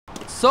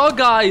So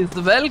guys,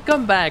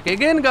 welcome back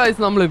again guys.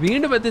 നമ്മൾ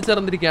വീണ്ടും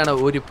എത്തിച്ചേർന്നിരിക്കുകയാണ്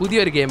ഒരു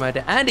പുതിയൊരു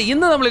ഗെയിമായിട്ട്. ആൻഡ്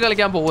ഇന്ന് നമ്മൾ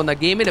കളിക്കാൻ പോകുന്ന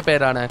ഗെയിമിന്റെ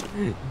പേരാണ്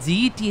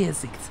GTA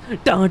 6.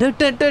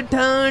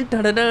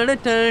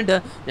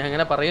 ഞാൻ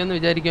അങ്ങനെ പറയുമെന്ന്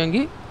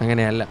വിചാരിക്കുമെങ്കിൽ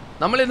അങ്ങനെയല്ല.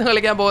 നമ്മൾ ഇന്ന്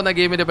കളിക്കാൻ പോകുന്ന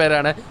ഗെയിമിന്റെ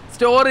പേരാണ്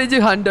storage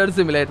Hunter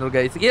simulator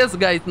guys. Yes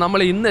guys, നമ്മൾ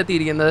ഇന്ന്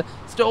എത്തിയിരിക്കുന്നത്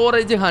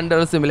സ്റ്റോറേജ്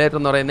ഹണ്ടർ സിമുലേറ്റർ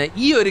എന്ന് പറയുന്ന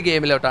ഈ ഒരു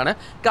ഗെയിമിലോട്ടാണ്.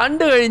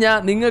 കണ്ടു കഴിഞ്ഞാൽ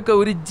നിങ്ങൾക്ക്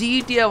ഒരു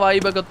GTA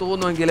വൈബൊക്കെ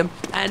തോന്നുമെങ്കിലും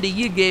ആൻഡ്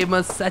ഈ ഗെയിം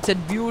സച്ച് എ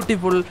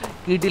ബ്യൂട്ടിഫുൾ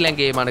കിടിലൻ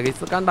ഗെയിമാണ്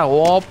ഗൈസ്. കണ്ട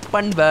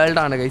ഓപ്പൺ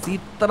വേൾഡാണ് ഗൈസ്.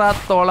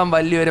 ഇത്രത്തോളം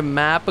വലിയൊരു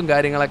മാപ്പും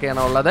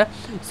കാര്യങ്ങളൊക്കെയാണ് ഉള്ളത്.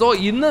 സോ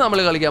ഇന്ന്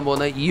നമ്മൾ കളിക്കാൻ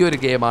പോകുന്ന ഈ ഒരു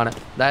ഗെയിമാണ്.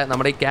 അതായത്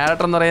നമ്മുടെ ഈ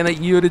ക്യാരക്ടർ എന്ന് പറയുന്ന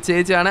ഈ ഒരു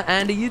ചേച്ചിയാണ്.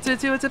 ആൻഡ് ഈ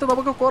ചേച്ചി വെച്ചിട്ട്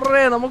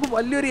നമുക്ക്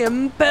വലിയൊരു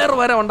എംപയർ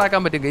വരെ ഉണ്ടാക്കാൻ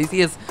പറ്റും ഗൈസ്.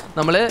 യെസ്,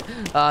 നമ്മൾ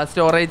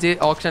സ്റ്റോറേജ്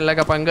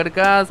ഓപ്ഷനിലൊക്കെ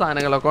പങ്കെടുക്കുക,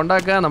 സാധനങ്ങളൊക്കെ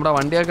ഉണ്ടാക്കുക, നമ്മുടെ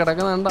വണ്ടിയൊക്കെ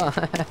കിടക്കുന്നുണ്ടോ.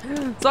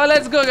 സോ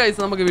ലെറ്റ്സ് ഗോ ഗൈസ്,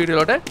 നമുക്ക്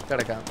വീഡിയോയിലോട്ട്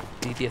കിടക്കാം.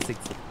 GTA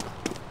 6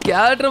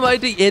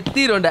 ക്യാരക്ടറുമായിട്ട്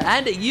എത്തിയിട്ടുണ്ട്.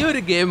 ആൻഡ് ഈ ഒരു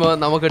ഗെയിം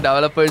നമുക്ക്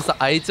ഡെവലപ്പേഴ്സ്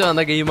അയച്ചു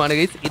തന്ന ഗെയിമാണ്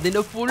ഗൈസ്.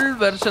 ഇതിൻ്റെ ഫുൾ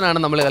വെർഷനാണ്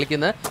നമ്മൾ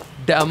കളിക്കുന്നത്,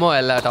 ഡെമോ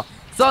അല്ല കേട്ടോ.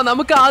 സോ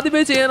നമുക്ക്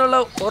ആദ്യമേ ചെയ്യാനുള്ള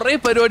കുറേ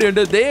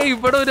പരിപാടിയുണ്ട്. ദേ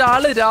ഇവിടെ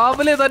ഒരാൾ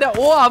രാവിലെ തന്നെ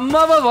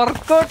അമ്മാവ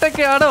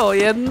വർക്കൗട്ടൊക്കെയാണോ,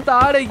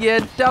 എന്താണ്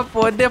ഏറ്റവും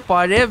പൊന്നെ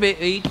പഴയ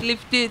വെയിറ്റ്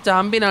ലിഫ്റ്റ്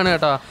ചാമ്പ്യനാണ്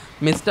കേട്ടോ.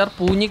 മിസ്റ്റർ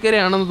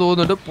പൂഞ്ഞിക്കരയാണെന്ന്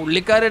തോന്നുന്നുണ്ട്.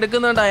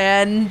 പുള്ളിക്കാരെടുക്കുന്നുണ്ട്.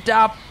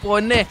 എൻ്റെ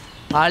പൊന്നെ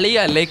അളിയ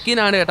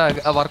ലെക്കിനാണ്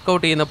കേട്ടോ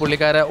വർക്കൗട്ട് ചെയ്യുന്ന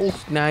പുള്ളിക്കാരെ.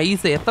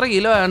 നൈസ്. എത്ര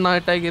കിലോ ആണ്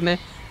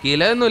ഇട്ടേക്കുന്നത്?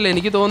 കിലോ ഒന്നുമില്ല,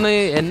 എനിക്ക് തോന്നുന്നു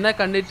എന്നെ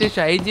കണ്ടിട്ട്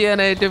ഷൈൻ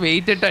ചെയ്യാനായിട്ട്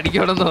വെയിറ്റ് ഇട്ട്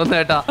അടിക്കണമെന്ന് തോന്നുന്നു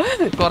കേട്ടോ.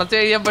 കുറച്ച്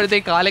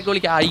കഴിയുമ്പോഴത്തേക്ക് കാലൊക്കെ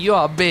വിളിക്കുക, അയ്യോ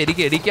അബ്ബേ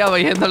എനിക്ക് അടിക്കാൻ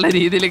വയ്യ എന്നുള്ള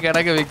രീതിയിൽ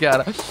കിടക്ക്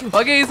വെക്കാറ്.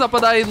 ഓക്കെ ഗൈസ്, അപ്പോൾ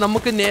അതായത്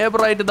നമുക്ക്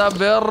നെയ്ബറായിട്ട് ഇതാ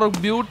വേറൊരു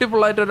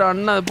ബ്യൂട്ടിഫുൾ ആയിട്ട് ഒരു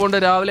അണ്ണ ഇപ്പോൾ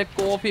രാവിലെ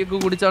കോഫിയൊക്കെ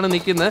കുടിച്ചാണ്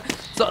നിൽക്കുന്നത്.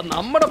 സോ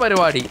നമ്മുടെ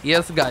പരിപാടി,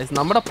 യെസ് ഗൈസ്,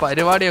 നമ്മുടെ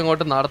പരിപാടി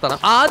അങ്ങോട്ട് നടത്തണം.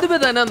 ആദ്യമേ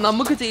തന്നെ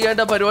നമുക്ക്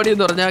ചെയ്യേണ്ട പരിപാടി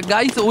എന്ന് പറഞ്ഞാൽ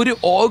ഗൈസ്, ഒരു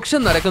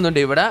ഓപ്ഷൻ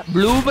നടക്കുന്നുണ്ട് ഇവിടെ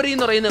ബ്ലൂബെറി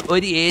എന്ന് പറയുന്ന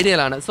ഒരു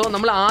ഏരിയയിലാണ്. സോ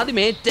നമ്മൾ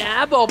ആദ്യമേ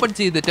ടാബ് ഓപ്പൺ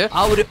ചെയ്തിട്ട്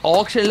ആ ഒരു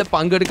ഓപ്ഷനിൽ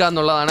പങ്കെടുക്കുക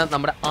എന്നുള്ളതാണ്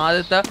നമ്മുടെ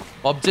ആദ്യത്തെ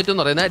ഒബ്ജക്റ്റ്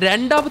എന്ന് പറയുന്നത്.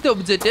 രണ്ടാമത്തെ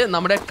ഒബ്ജക്റ്റ്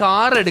നമ്മുടെ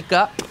കാർ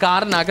എടുക്കുക,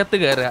 കാറിനകത്ത്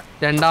കയറുക,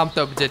 രണ്ടാമത്തെ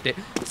object.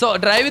 So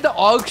drive the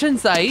option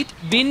site,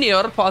 win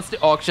your first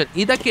option.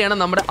 ഇതൊക്കെയാണ്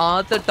നമ്മുടെ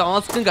ആദ്യത്തെ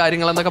ടാസ്കും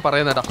കാര്യങ്ങളെന്നൊക്കെ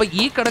പറയുന്നത്. അപ്പോൾ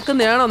ഈ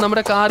കിടക്കുന്നതാണോ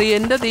നമ്മുടെ കാർ?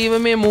 എൻ്റെ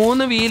ദൈവമേ,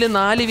 3 വീല്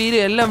 4 വീല്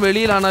എല്ലാം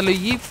വെളിയിലാണല്ലോ.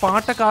 ഈ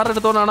പാട്ട കാർ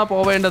എടുത്തോണ്ടാണോ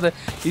പോവേണ്ടത്?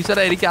 ഈശ്വര,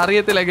 എനിക്ക്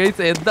അറിയത്തില്ല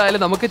ഗൈസ്. എന്തായാലും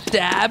നമുക്ക്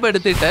ടാബ്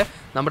എടുത്തിട്ട്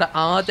നമ്മുടെ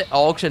ആദ്യത്തെ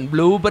ഓപ്ഷൻ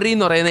ബ്ലൂബെറി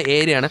എന്ന് പറയുന്ന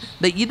ഏരിയയാണ്.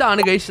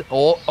 ഇതാണ് ഗൈസ്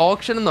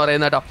ഓപ്ഷൻ എന്ന്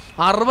പറയുന്നത് കേട്ടോ.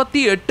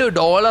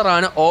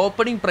 $68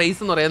 ഓപ്പണിംഗ് പ്രൈസ്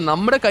എന്ന് പറയുന്നത്.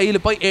 നമ്മുടെ കയ്യിൽ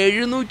ഇപ്പോൾ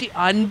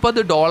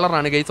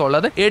 $750 ഗൈസ്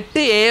ഉള്ളത്.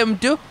 8 AM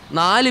to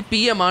 4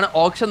 PM ആണ്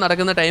ഓപ്ഷൻ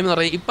നടക്കുന്ന ടൈം എന്ന്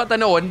പറയുന്നത്. ഇപ്പം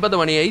തന്നെ 9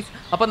 മണിയായി.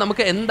 അപ്പം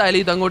നമുക്ക് എന്തായാലും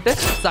ഇതങ്ങോട്ട്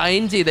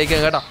സൈൻ ചെയ്തേക്കാം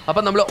കേട്ടോ.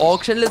 അപ്പം നമ്മൾ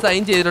ഓപ്ഷനിൽ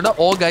സൈൻ ചെയ്തിട്ടുണ്ട്.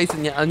 ഗൈസ്,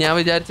 ഞാൻ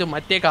വിചാരിച്ചു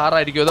മറ്റേ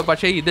കാറായിരിക്കും അത്,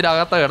 പക്ഷേ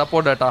ഇതിനകത്ത്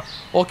കിടപ്പുണ്ട് കേട്ടോ.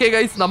 ഓക്കെ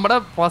ഗൈസ്, നമ്മുടെ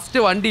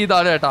ഫസ്റ്റ് വണ്ടി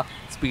ഇതാണ് കേട്ടോ.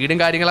 സ്പീഡും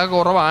കാര്യങ്ങളൊക്കെ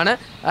കുറവാണ്.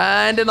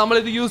 ആൻഡ്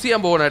നമ്മളിത് യൂസ്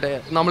ചെയ്യാൻ പോകണേ.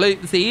 നമ്മൾ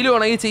സെയിൽ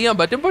വേണമെങ്കിൽ ചെയ്യാൻ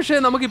പറ്റും, പക്ഷേ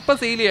നമുക്കിപ്പോൾ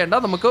സെയിൽ ചെയ്യേണ്ട,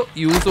 നമുക്ക്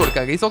യൂസ്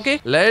കൊടുക്കാം ഗൈസ്. Okay,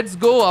 let's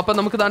go. അപ്പം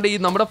നമുക്ക് താണ്ട് ഈ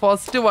നമ്മുടെ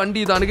ഫസ്റ്റ് വണ്ടി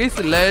ഇതാണ്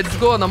ഗൈസ്. Let's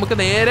go. നമുക്ക്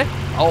നേരെ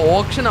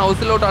ഓപ്ഷൻ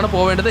ഹൗസിലോട്ടാണ്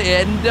പോവേണ്ടത്.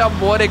 എൻ്റെ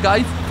മോനെ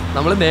ഗൈസ്,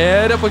 നമ്മൾ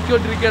നേരെ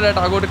പൊയ്ക്കൊണ്ടിരിക്കുകയാണ്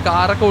കേട്ടോ. അങ്ങോട്ട്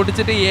കാറൊക്കെ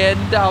ഓടിച്ചിട്ട്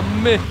എൻ്റെ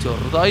അമ്മ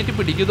ചെറുതായിട്ട്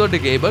പിടിക്കുന്നുണ്ട്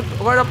ഗെയിം.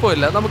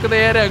 കുഴപ്പമില്ല, നമുക്ക്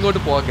നേരെ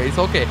അങ്ങോട്ട് പോകാം ഗൈസ്.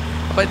 ഓക്കെ,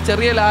 അപ്പം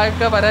ചെറിയ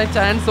ലാഗൊക്കെ വരാൻ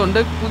ചാൻസ് ഉണ്ട്.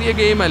 പുതിയ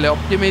ഗെയിമല്ലേ,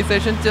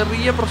 ഒപ്റ്റിമൈസേഷൻ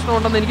ചെറിയ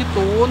പ്രശ്നമുണ്ടെന്ന് എനിക്ക്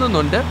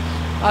തോന്നുന്നുണ്ട്.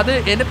 അത്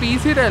എൻ്റെ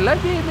PC യുടെ അല്ല,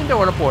 ഗെയിമിൻ്റെ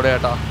കുഴപ്പമാണ്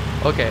കേട്ടോ.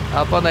 ഓക്കെ,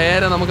 അപ്പോൾ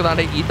നേരെ നമുക്ക്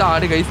താണ്ടെ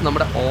ഇതാണ് ഗൈസ്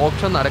നമ്മുടെ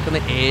ഓപ്ഷൻ നടക്കുന്ന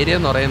ഏരിയ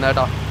എന്ന് പറയുന്നത്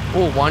കേട്ടോ.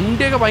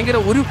 വണ്ടിയൊക്കെ ഭയങ്കര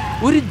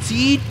ഒരു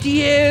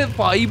GTA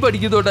വൈബ്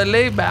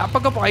അടിക്കുന്നുണ്ടല്ലേ.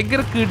 മാപ്പൊക്കെ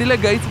ഭയങ്കര കിടില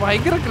ഗൈസ്.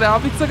 ഭയങ്കര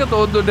ഗ്രാഫിക്സ് ഒക്കെ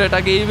തോന്നുന്നുണ്ട് കേട്ടോ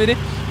ഗെയിമിന്.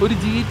 ഒരു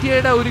GTA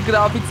ഒരു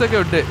ഗ്രാഫിക്സ് ഒക്കെ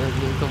ഉണ്ട്.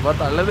 ചുമ്മാ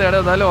തള്ളതാണ്.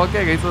 എന്നാലും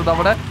ഓക്കെ ഗൈസ്,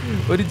 നമ്മുടെ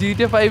ഒരു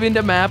GTA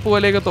 5ൻ്റെ മാപ്പ്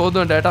പോലെയൊക്കെ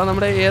തോന്നുന്നുണ്ട് കേട്ടോ.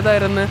 നമ്മുടെ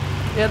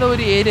ഏതോ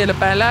ഒരു ഏരിയയിൽ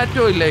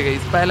പലാറ്റോ ഇല്ലേ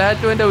ഗൈസ്,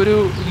 പലാറ്റോൻ്റെ ഒരു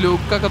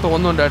ലുക്കൊക്കെ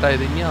തോന്നുന്നുണ്ട് കേട്ടോ.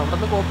 ഇത് ഇനി അവിടെ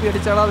നിന്ന് കോപ്പി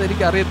അടിച്ചാലോ അത്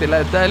എനിക്ക് അറിയത്തില്ല.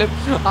 എന്തായാലും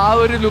ആ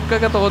ഒരു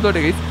ലുക്കൊക്കെ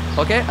തോന്നുന്നുണ്ട് ഗൈസ്.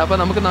 ഓക്കെ, അപ്പോൾ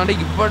നമുക്ക് നാണ്ട്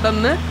ഇവിടെ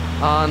നിന്ന്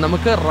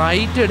നമുക്ക്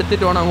റൈറ്റ്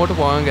എടുത്തിട്ട് വേണം അങ്ങോട്ട്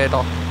പോകാൻ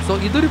കേട്ടോ. സോ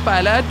ഇതൊരു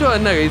പലാറ്റോ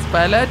തന്നെ ഗൈസ്,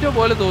 പലാറ്റോ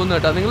പോലെ തോന്നുന്നു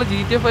കേട്ടോ. നിങ്ങൾ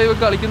GTA 5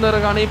 ഒക്കെ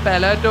കളിക്കുന്നവരൊക്കെയാണ് ഈ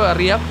പലാറ്റോ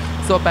അറിയാം.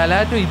 സോ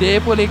പലാറ്റോ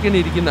ഇതേപോലെയൊക്കെയാണ്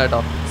ഇരിക്കുന്നത് കേട്ടോ.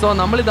 സോ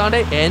നമ്മൾ ഇതാണ്ട്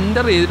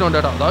എൻ്റർ ചെയ്തിട്ടുണ്ട്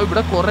കേട്ടോ. അതോ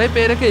ഇവിടെ കുറേ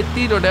പേരൊക്കെ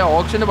എത്തിയിട്ടുണ്ട്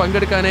ഓപ്ഷന്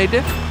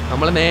പങ്കെടുക്കാനായിട്ട്.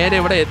 നമ്മൾ നേരെ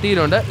ഇവിടെ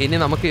എത്തിയിട്ടുണ്ട്. ഇനി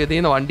നമുക്ക് ഇതിൽ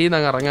നിന്ന് വണ്ടിയിൽ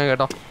നിന്ന് ഇറങ്ങാം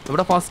കേട്ടോ.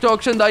 ഇവിടെ ഫസ്റ്റ്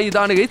ഓപ്ഷൻ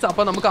ഇതാണ് ഗൈസ്.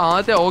 അപ്പോൾ നമുക്ക്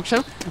ആദ്യത്തെ ഓപ്ഷൻ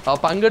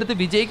പങ്കെടുത്ത്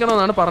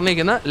വിജയിക്കണമെന്നാണ്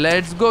പറഞ്ഞിരിക്കുന്നത്.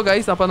 Let's go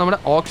guys. അപ്പോൾ നമ്മുടെ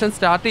ഓപ്ഷൻ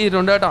സ്റ്റാർട്ട്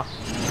ചെയ്തിട്ടുണ്ട് കേട്ടോ.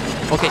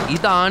 ഓക്കെ,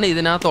 ഇതാണ്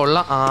ഇതിനകത്തുള്ള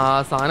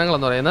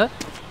സാധനങ്ങളെന്ന് പറയുന്നത്.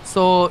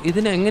 സോ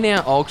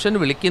ഇതിനെങ്ങനെയാണ് ഓപ്ഷൻ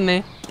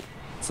വിളിക്കുന്നത്?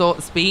 സോ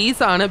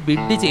സ്പേസ് ആണ്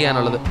ബിഡ്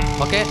ചെയ്യാനുള്ളത്.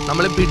 ഓക്കെ,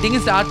 നമ്മൾ ബിഡിങ്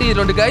സ്റ്റാർട്ട്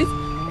ചെയ്തിട്ടുണ്ട് ഗൈസ്.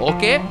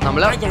 ഓക്കെ,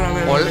 നമ്മൾ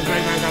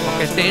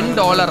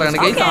 $10 ആണ്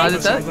ഗൈസ്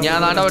ആദ്യത്തെ. ഞാൻ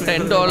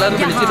 $10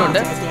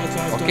 വിളിച്ചിട്ടുണ്ട്.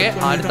 ഓക്കെ,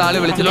 അടുത്ത ആൾ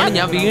വിളിച്ചിട്ടുണ്ട്.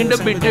 ഞാൻ വീണ്ടും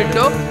ബിഡ്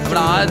ഇട്ടു.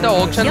 നമ്മുടെ ആദ്യത്തെ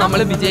ഓപ്ഷൻ നമ്മൾ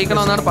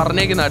വിജയിക്കണമെന്നാണ്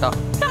പറഞ്ഞേക്കുന്നത് കേട്ടോ.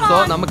 സോ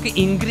നമുക്ക്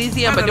ഇൻക്രീസ്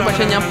ചെയ്യാൻ പറ്റും.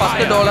 പക്ഷെ ഞാൻ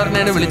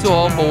 $10 വിളിച്ചു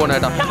പോകാൻ പോകണം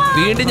കേട്ടോ.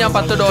 വീണ്ടും ഞാൻ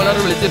 $10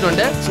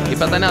 വിളിച്ചിട്ടുണ്ട്.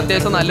 ഇപ്പൊ തന്നെ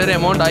അത്യാവശ്യം നല്ലൊരു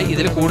എമൗണ്ട് ആയി.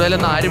 ഇതിൽ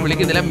കൂടുതലൊന്നും ആരും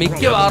വിളിക്കുന്നില്ല.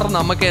 മിക്കവാറും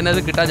നമുക്ക് എന്നത്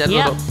കിട്ടാൻ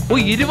ചാൻസ്.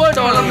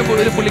 $20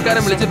 കൂടുതൽ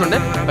പുള്ളിക്കാരൻ വിളിച്ചിട്ടുണ്ട്.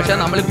 പക്ഷെ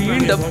നമ്മൾ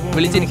വീണ്ടും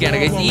വിളിച്ചിരിക്കുകയാണ്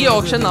ഗൈസ്. ഈ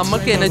ഓപ്ഷൻ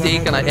നമുക്ക് തന്നെ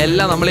ജയിക്കണം.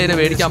 എല്ലാം നമ്മൾ തന്നെ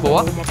മേടിക്കാൻ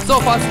പോവാം. സോ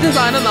ഫസ്റ്റ്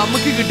സാധനം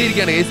നമുക്ക്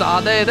കിട്ടിയിരിക്കുകയാണ് ഗൈസ്.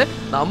 അതായത്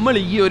നമ്മൾ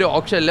ഈ ഒരു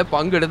ഓപ്ഷനിൽ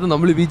പങ്കെടുത്ത്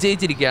നമ്മൾ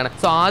വിജയിച്ചിരിക്കുകയാണ്.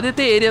 സോ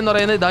ആദ്യത്തെ ഏരിയ എന്ന്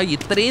പറയുന്നത് ഇതാ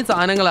ഇത്രയും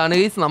സാധനങ്ങളാണ്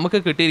ഗൈസ് നമുക്ക്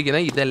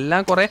കിട്ടിയിരിക്കുന്നത്.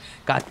 ഇതെല്ലാം കുറെ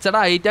കച്ചട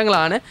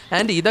ഐറ്റങ്ങളാണ്.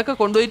 ആൻഡ് ഇതൊക്കെ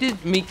കൊണ്ടുപോയിട്ട്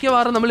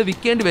മിക്കവാറും നമ്മൾ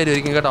വിൽക്കേണ്ടി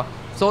വരുമായിരിക്കും കേട്ടോ.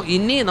 സോ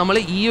ഇനി നമ്മൾ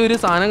ഈ ഒരു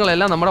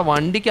സാധനങ്ങളെല്ലാം നമ്മുടെ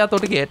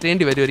വണ്ടിക്കകത്തോട്ട്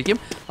കയറ്റേണ്ടി വരുമായിരിക്കും.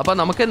 അപ്പോൾ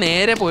നമുക്ക്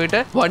നേരെ പോയിട്ട്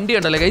വണ്ടി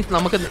ഉണ്ടല്ലോ ഗൈസ്,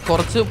 നമുക്ക്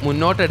കുറച്ച്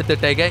മുന്നോട്ട്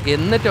എടുത്തിട്ടേക്ക്,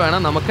 എന്നിട്ട്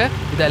വേണം നമുക്ക്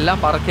ഇതെല്ലാം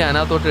പറക്കി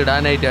അതിനകത്തോട്ട്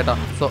ഇടാനായിട്ട് കേട്ടോ.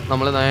 സോ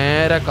നമ്മൾ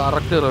നേരെ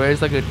കറക്റ്റ്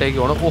റിവേഴ്സൊക്കെ ഇട്ടേക്ക്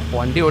പോകണം.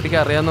 വണ്ടി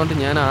ഓടിക്കാൻ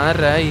അറിയാവുന്നതുകൊണ്ട് ഞാൻ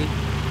ആരായി.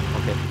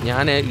 ഓക്കെ,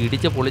 ഞാൻ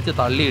ഇടിച്ച് പൊളിച്ച്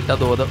തള്ളി ഇട്ട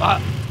തോന്നും.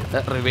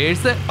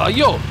 റിവേഴ്സ്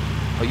അയ്യോ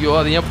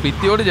അത് ഞാൻ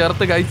ഭിത്തിയോട്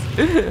ചേർത്ത് ഗൈസ്.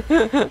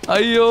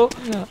 അയ്യോ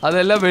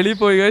അതെല്ലാം വെളിയിൽ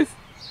പോയി ഗൈസ്.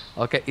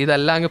 ഓക്കെ,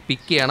 ഇതെല്ലാം അങ്ങ്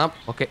പിക്ക് ചെയ്യണം.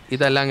 ഓക്കെ,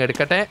 ഇതെല്ലാം അങ്ങ്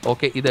എടുക്കട്ടെ.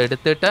 ഓക്കെ, ഇത്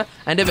എടുത്തിട്ട്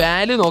അതിൻ്റെ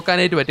വാല്യൂ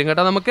നോക്കാനായിട്ട് പറ്റും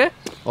കേട്ടോ നമുക്ക്.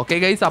 ഓക്കെ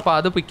ഗൈസ്, അപ്പോൾ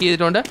അത് പിക്ക്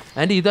ചെയ്തിട്ടുണ്ട്.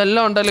 ആൻഡ്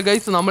ഇതെല്ലാം ഉണ്ടല്ലോ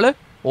ഗൈസ്, നമ്മൾ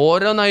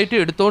ഓരോന്നായിട്ട്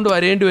എടുത്തുകൊണ്ട്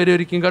വരേണ്ടി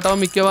വരുമായിരിക്കും കേട്ടോ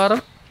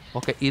മിക്കവാറും.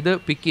 ഓക്കെ, ഇത്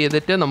പിക്ക്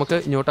ചെയ്തിട്ട് നമുക്ക്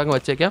ഇങ്ങോട്ടങ്ങ്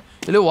വെച്ചേക്കാം.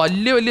 ഇതിൽ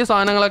വലിയ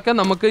സാധനങ്ങളൊക്കെ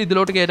നമുക്ക്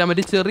ഇതിലോട്ട് കയറ്റാൻ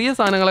പറ്റും. ചെറിയ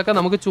സാധനങ്ങളൊക്കെ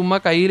നമുക്ക് ചുമ്മാ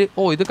കയ്യിൽ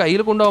ഇത്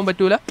കയ്യിൽ കൊണ്ടുപോകാൻ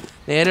പറ്റൂല.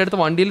 നേരെ എടുത്ത്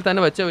വണ്ടിയിൽ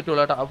തന്നെ വെച്ചേ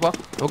പറ്റുള്ളൂ കേട്ടോ. അപ്പോൾ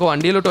നമുക്ക്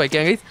വണ്ടിയിലോട്ട്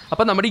വയ്ക്കാം ഗൈസ്.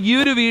 അപ്പോൾ നമ്മുടെ ഈ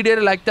ഒരു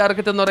വീഡിയോയുടെ ലൈക്ക്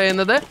ടാർഗറ്റ് എന്ന്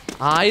പറയുന്നത്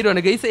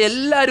 1000 ഗൈസ്.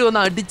 എല്ലാവരും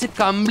ഒന്ന് അടിച്ച്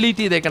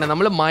കംപ്ലീറ്റ് ചെയ്തേക്കണം.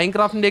 നമ്മൾ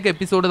മൈൻക്രാഫ്റ്റിൻ്റെയൊക്കെ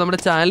എപ്പിസോഡ് നമ്മുടെ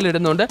ചാനലിൽ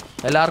ഇടുന്നുണ്ട്,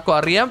 എല്ലാവർക്കും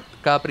അറിയാം.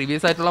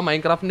 പ്രീവിയസ് ആയിട്ടുള്ള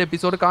മൈൻക്രാഫ്റ്റിൻ്റെ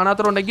എപ്പിസോഡ്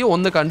കാണാത്തവരുണ്ടെങ്കിൽ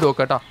ഒന്ന് കണ്ടു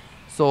നോക്കാം കേട്ടോ.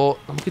 സോ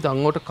നമുക്കിത്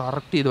അങ്ങോട്ട്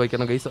കറക്റ്റ് ചെയ്ത്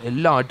വയ്ക്കണം ഗൈസ്.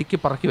 എല്ലാം അടുക്കി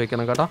പറക്കി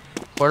വയ്ക്കണം കേട്ടോ.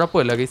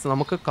 കുഴപ്പമില്ല ഗൈസ്,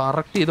 നമുക്ക്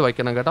കറക്റ്റ് ചെയ്ത്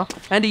വയ്ക്കണം കേട്ടോ.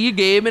 ആൻഡ് ഈ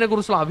ഗെയിമിനെ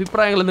കുറിച്ചുള്ള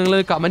അഭിപ്രായങ്ങൾ നിങ്ങൾ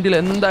കമൻറ്റിൽ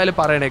എന്തായാലും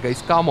പറയണേ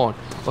ഗൈസ്. കമോൺ.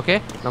 ഓക്കെ,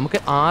 നമുക്ക്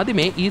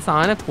ആദ്യമേ ഈ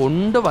സാധനം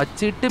കൊണ്ട്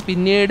വച്ചിട്ട്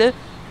പിന്നീട്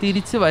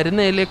തിരിച്ച്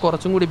വരുന്നതല്ലേ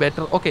കുറച്ചും കൂടി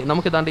ബെറ്റർ. ഓക്കെ,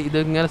 നമുക്കിതാണ്ട്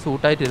ഇതിങ്ങനെ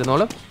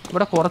സൂട്ടായിട്ടിരുന്നോളും.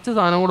 ഇവിടെ കുറച്ച്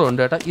സാധനം കൂടെ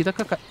ഉണ്ട് കേട്ടോ.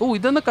 ഇതൊക്കെ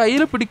ഇതൊന്നും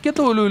കയ്യിൽ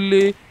പിടിക്കത്തോലും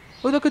ഇല്ലേ.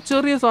 ഇതൊക്കെ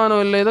ചെറിയ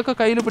സാധനമല്ലേ, ഇതൊക്കെ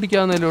കയ്യിൽ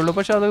പിടിക്കാവുന്നതല്ലേ ഉള്ളൂ.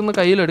 പക്ഷെ അതൊന്നും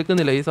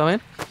കയ്യിലെടുക്കുന്നില്ല ഈ സമയം.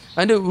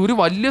 അതിൻ്റെ ഒരു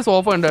വലിയ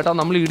സോഫ ഉണ്ട് കേട്ടോ,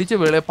 നമ്മൾ ഇടിച്ച്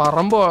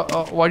പറമ്പ്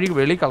വഴി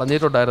വെളി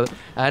കളഞ്ഞിട്ടുണ്ടായിരുന്നു.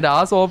 ആൻഡ് ആ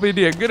സോഫ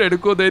ഇനി എങ്ങനെ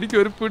എടുക്കുമെന്ന് എനിക്ക്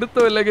ഒരു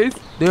പിടുത്തമില്ല ഗൈസ്.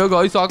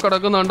 ഗൈസ് ആ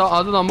കിടക്കുന്നുണ്ടോ,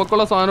 അത്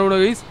നമുക്കുള്ള സാധനമാണ്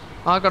ഗൈസ്.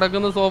 ആ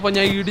കിടക്കുന്ന സോഫ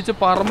ഞാൻ ഇടിച്ച്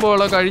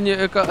പറമ്പുകളെ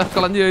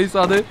കളഞ്ഞ് ഗൈസ്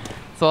അത്.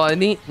 സോ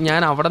അതിന്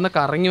ഞാൻ അവിടെ നിന്ന്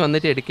കറങ്ങി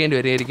വന്നിട്ട് എടുക്കേണ്ടി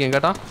വരുമായിരിക്കും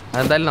കേട്ടോ.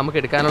 അതെന്തായാലും നമുക്ക്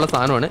എടുക്കാനുള്ള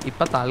സാധനമാണ്.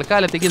 ഇപ്പം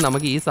തൽക്കാലത്തേക്ക്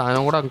നമുക്ക് ഈ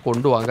സാധനം കൂടെ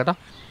കൊണ്ടുപോകാം കേട്ടോ.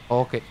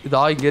 ഓക്കെ,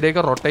 ഇതാ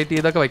ഇങ്ങനെയൊക്കെ റൊട്ടേറ്റ്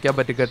ചെയ്തൊക്കെ വയ്ക്കാൻ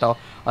പറ്റും കേട്ടോ.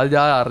 അത്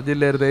ഞാൻ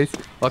അറിഞ്ഞില്ലായിരുന്നു ഗൈസ്.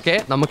 ഓക്കെ,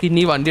 നമുക്ക്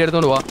ഇനി ഈ വണ്ടി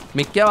എടുത്തോണ്ട് പോവാം.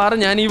 മിക്കവാറും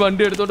ഞാൻ ഈ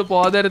വണ്ടി എടുത്തോണ്ട്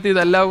പോകാൻ നേരത്ത്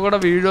ഇതെല്ലാം കൂടെ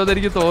വീഴുമെന്ന്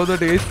എനിക്ക്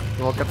തോന്നുന്നുണ്ട് ഗൈസ്.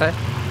 നോക്കട്ടെ.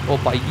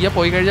 പയ്യെ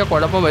പോയി കഴിഞ്ഞാൽ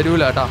കുഴപ്പം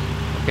വരൂല കേട്ടോ.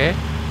 ഓക്കെ,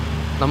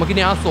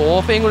 നമുക്കിനി ആ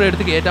സോഫയും കൂടെ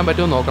എടുത്ത് കയറ്റാൻ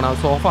പറ്റുമോ നോക്കണം.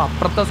 സോഫ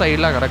അപ്പുറത്തെ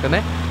സൈഡിലാണ്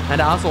കിടക്കുന്നത്.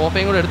 ആൻഡ് ആ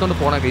സോഫയും കൂടെ എടുത്തുകൊണ്ട്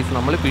പോകണം ഗൈസ്.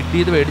 നമ്മൾ ബിഡ്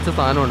ചെയ്ത് മേടിച്ച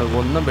സാധനമുണ്ട്,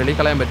 ഒന്നും വെളി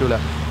കളയാൻ പറ്റൂല.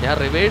 ഞാൻ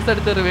റിവേഴ്സ്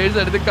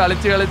എടുത്ത്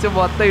കളിച്ച്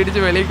മൊത്തം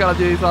ഇടിച്ച് വെളിയിൽ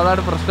കളഞ്ഞു ഗൈസ്.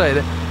 അതാണ്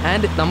പ്രശ്നമായത്.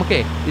 ആൻഡ് നമുക്കേ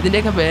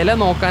ഇതിൻ്റെയൊക്കെ വില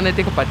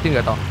നോക്കാനായിട്ടൊക്കെ പറ്റും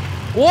കേട്ടോ.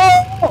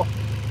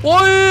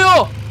 ഓയ്യോ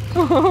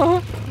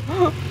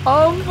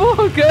അമ്പോ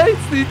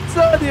ഗൈസ്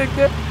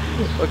ഇച്ചാതിയൊക്കെ.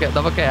 ഓക്കെ,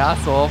 നമുക്ക് ആ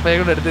സോഫയും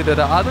കൂടെ എടുത്തിട്ട്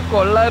വരാം. അത്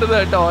കൊള്ളായിരുന്നു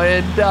കേട്ടോ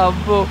എൻ്റെ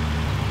അമ്പോ.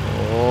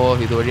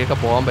 ഇതുവഴിയൊക്കെ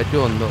പോകാൻ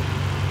പറ്റുമോ എന്തോ.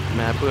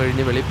 മാപ്പ്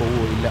കഴിഞ്ഞ് വെളി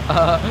പോവില്ല.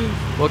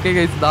 ഓക്കെ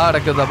ഗൈസ്, ഇതാ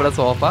കിടക്കുന്നത് നമ്മുടെ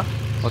സോഫ.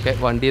 ഓക്കെ,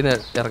 വണ്ടിയിൽ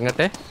നിന്ന്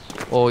ഇറങ്ങട്ടെ.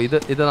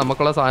 ഇത്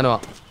നമുക്കുള്ള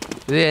സാധനമാണ്.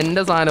 ഇത്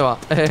എൻ്റെ സാധനമാണ്.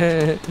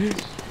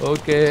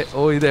 ഓക്കെ,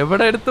 ഇത്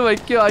എവിടെ എടുത്ത്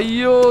വയ്ക്കും.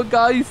 അയ്യോ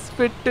ഗൈസ്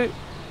പെട്ട്.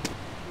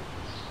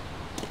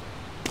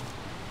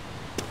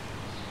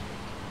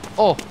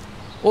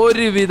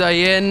 ഒരുവിധ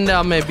എൻ്റെ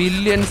അമ്മ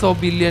ബില്യൺസ്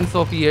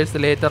ഓഫ്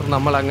ഇയേഴ്സ് ലേറ്റർ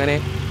നമ്മൾ അങ്ങനെ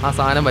ആ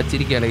സാധനം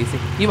വച്ചിരിക്കുകയാണ്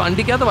ഗൈസ്. ഈ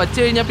വണ്ടിക്കകത്ത് വച്ചു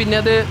കഴിഞ്ഞാൽ പിന്നെ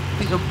അത്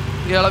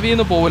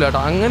ഇളവിന്ന് പോകില്ല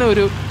കേട്ടോ. അങ്ങനെ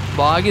ഒരു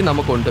ഭാഗ്യം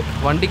നമുക്കുണ്ട്.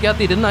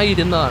 വണ്ടിക്കകത്ത്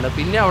ഇരുന്നതാണ്,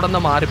 പിന്നെ അവിടെ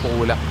നിന്ന്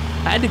മാറിപ്പോകില്ല.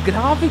 ആൻഡ്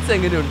ഗ്രാഫിക്സ്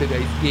എങ്ങനെയുണ്ട്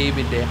ഗൈസ്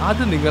ഗെയിമിൻ്റെ,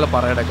 അത് നിങ്ങൾ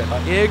പറയണം കേട്ടോ.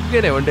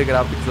 എങ്ങനെയുണ്ട്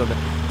ഗ്രാഫിക്സ് ഉണ്ട്.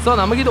 സോ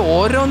നമുക്കിത്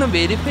ഓരോന്നും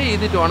വെരിഫൈ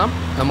ചെയ്തിട്ട് വേണം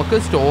നമുക്ക്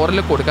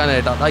സ്റ്റോറിൽ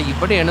കൊടുക്കാനായിട്ട്. അതാ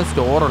ഇവിടെയാണ്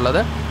സ്റ്റോർ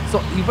ഉള്ളത്. സോ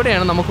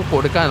ഇവിടെയാണ് നമുക്ക്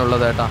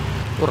കൊടുക്കാനുള്ളത് കേട്ടോ.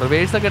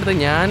 റിവേഴ്സൊക്കെ എടുത്ത്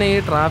ഞാൻ ഈ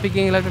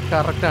ട്രാഫിക്കിങ്ങിലൊക്കെ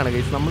കറക്റ്റാണ്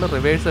ഗൈസ്. നമ്മൾ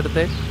റിവേഴ്സ്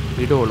എടുത്ത്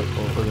ഇടുള്ളൂ.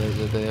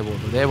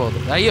 ഇതേ പോകുന്നു.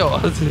 അയ്യോ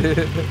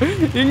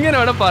ഇങ്ങനെ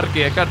വേണം പാർക്ക്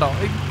ചെയ്യാം കേട്ടോ.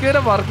 ഇങ്ങനെ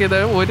പാർക്ക്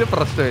ചെയ്താൽ ഒരു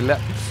പ്രശ്നമില്ല.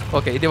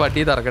 ഓക്കെ, ഇനി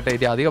വണ്ടി ഇറക്കട്ടെ.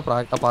 ഇനി അധികം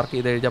പാർക്ക്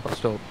ചെയ്ത് കഴിഞ്ഞാൽ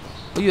പ്രശ്നമാവും.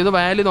 അയ്യോ, ഇത്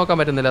വാല്യൂ നോക്കാൻ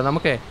പറ്റുന്നില്ല.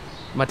 നമുക്കേ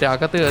മറ്റേ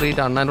അകത്ത്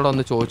കയറിയിട്ട് അണ്ണനോട്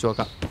ഒന്ന് ചോദിച്ചു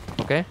നോക്കാം.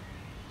 ഓക്കെ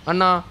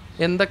അണ്ണാ,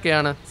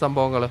 എന്തൊക്കെയാണ്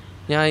സംഭവങ്ങൾ?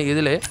 ഞാൻ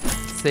ഇതിൽ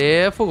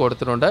സേഫ്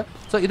കൊടുത്തിട്ടുണ്ട്.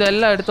 സോ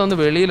ഇതെല്ലാം എടുത്തൊന്ന്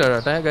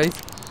വെളിയിലിടട്ടെ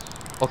ഗൈസ്.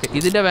 ഓക്കെ,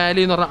 ഇതിൻ്റെ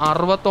വാല്യൂ എന്ന് പറഞ്ഞാൽ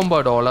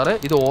 $69.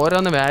 ഇത്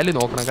ഓരോന്ന് വാല്യൂ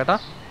നോക്കണം കേട്ടോ.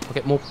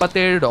 ഓക്കെ,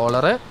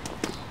 $37.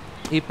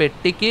 ഈ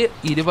പെട്ടിക്ക്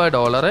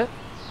 $20.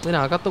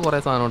 ഇതിനകത്ത് കുറേ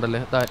സാധനം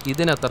ഉണ്ടല്ലേ.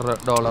 ഇതിനെത്ര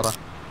ഡോളറാണ്?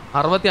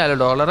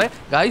 $64.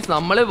 ഗൈസ്,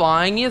 നമ്മൾ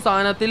വാങ്ങിയ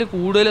സാധനത്തിൽ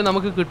കൂടുതൽ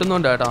നമുക്ക്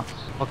കിട്ടുന്നുണ്ട് കേട്ടോ.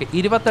 ഓക്കെ,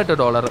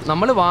 $28.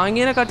 നമ്മൾ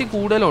വാങ്ങിയതിനെക്കാട്ടി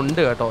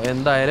കൂടുതലുണ്ട് കേട്ടോ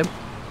എന്തായാലും.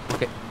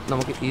 ഓക്കെ,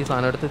 നമുക്ക് ഈ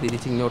സാധനം എടുത്ത്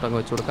തിരിച്ച് ഇങ്ങോട്ടങ്ങ്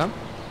വെച്ച് കൊടുക്കാം.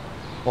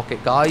 Okay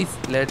guys,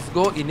 let's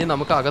go. ഇനി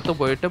നമുക്ക് അകത്ത്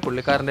പോയിട്ട്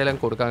പുള്ളിക്കാരൻ്റെ എല്ലാം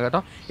കൊടുക്കാം കേട്ടോ.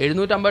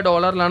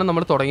 $750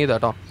 നമ്മൾ തുടങ്ങിയത്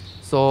കേട്ടോ.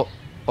 സോ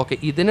ഓക്കെ,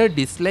 ഇതിന്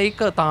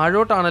ഡിസ്ലൈക്ക്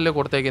താഴോട്ടാണല്ലോ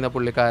കൊടുത്തേക്കുന്നത്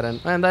പുള്ളിക്കാരൻ.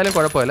 എന്തായാലും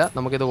കുഴപ്പമില്ല,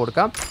 നമുക്കിത്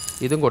കൊടുക്കാം,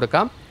 ഇതും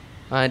കൊടുക്കാം.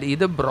 ആൻഡ്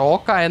ഇത്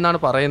ബ്രോക്ക് ആയെന്നാണ്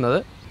പറയുന്നത്.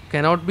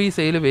 Cannot be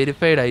sale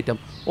verified item.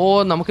 ഓ,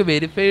 നമുക്ക്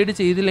വെരിഫൈഡ്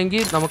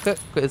ചെയ്തില്ലെങ്കിൽ നമുക്ക്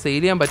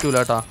സെയിൽ ചെയ്യാൻ പറ്റൂല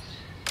കേട്ടോ.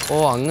 ഓ,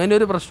 അങ്ങനെ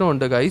ഒരു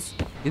പ്രശ്നമുണ്ട് ഗൈസ്.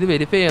 ഇത്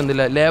വെരിഫൈ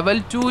ചെയ്യുന്നില്ല. ലെവൽ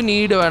 2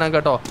 നീഡ് വേണം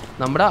കേട്ടോ.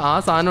 നമ്മുടെ ആ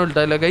സാധനം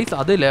ഉണ്ടല്ലോ ഗൈസ്,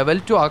 അത് ലെവൽ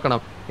 2 ആക്കണം.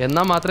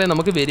 എന്നാൽ മാത്രമേ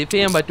നമുക്ക് വെരിഫൈ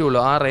ചെയ്യാൻ പറ്റുള്ളൂ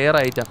ആ റെയർ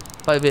ഐറ്റം.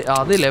 അപ്പോൾ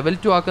അത് ലെവൽ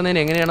 2 ആക്കുന്നതിന്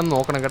എങ്ങനെയാണെന്ന്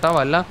നോക്കണം കേട്ടോ.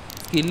 വല്ല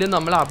സ്കില്ലും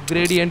നമ്മൾ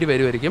അപ്ഗ്രേഡ് ചെയ്യേണ്ടി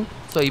വരുമായിരിക്കും.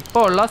 സോ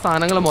ഇപ്പോൾ ഉള്ള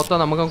സാധനങ്ങൾ മൊത്തം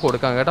നമുക്ക്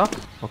കൊടുക്കാം കേട്ടോ.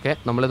 ഓക്കെ,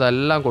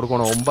 നമ്മളിതെല്ലാം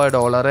കൊടുക്കണം.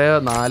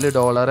 $9,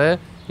 $4,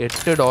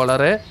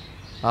 $8,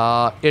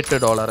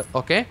 $8.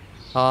 ഓക്കെ,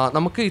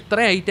 നമുക്ക്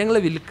ഇത്രയും ഐറ്റങ്ങൾ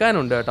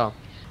വിൽക്കാനുണ്ട് കേട്ടോ.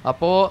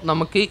 അപ്പോൾ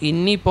നമുക്ക്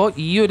ഇനിയിപ്പോൾ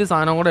ഈ ഒരു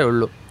സാധനം കൂടെ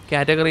ഉള്ളൂ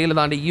കാറ്റഗറിയിൽ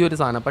താണ്ട്, ഈ ഒരു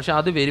സാധനം. പക്ഷേ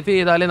അത് വെരിഫൈ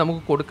ചെയ്താലേ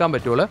നമുക്ക് കൊടുക്കാൻ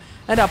പറ്റുള്ളൂ.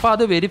 ആൻഡ് അപ്പോൾ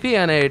അത് വെരിഫൈ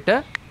ചെയ്യാനായിട്ട്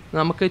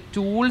നമുക്ക്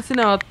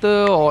ടൂൾസിനകത്ത്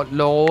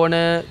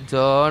ലോണ്,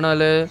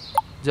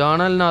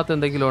 ജേണലിനകത്ത്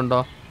എന്തെങ്കിലും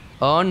ഉണ്ടോ?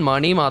 ഏൺ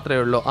മണി മാത്രമേ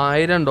ഉള്ളൂ,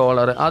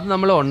 $1000. അത്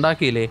നമ്മൾ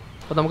ഉണ്ടാക്കിയില്ലേ.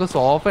 അപ്പോൾ നമുക്ക്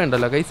സോഫ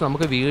ഉണ്ടല്ലോ ഗൈസ്,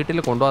 നമുക്ക് വീട്ടിൽ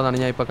കൊണ്ടുപോകാനാണ്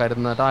ഞാൻ ഇപ്പോൾ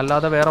കരുതുന്നത് കേട്ടോ.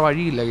 അല്ലാതെ വേറെ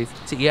വഴിയില്ല ഗൈസ്,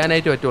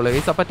 ചെയ്യാനായിട്ട് പറ്റുള്ളൂ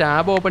ഗൈസ്. അപ്പോൾ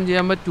ടാബ് ഓപ്പൺ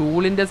ചെയ്യുമ്പോൾ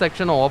ടൂളിൻ്റെ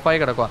സെക്ഷൻ ഓഫായി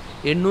കിടക്കുക.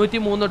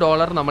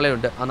 $803 നമ്മളെ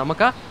ഉണ്ട്.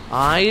 നമുക്ക്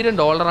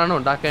 $1000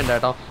 ഉണ്ടാക്കേണ്ടത്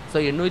കേട്ടോ. സോ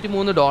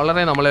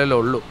 $803 നമ്മളെ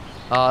ഉള്ളൂ.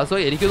 സോ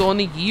എനിക്ക്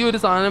തോന്നി ഈ ഒരു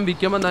സാധനം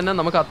വിൽക്കുമ്പോൾ തന്നെ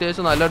നമുക്ക്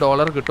അത്യാവശ്യം നല്ല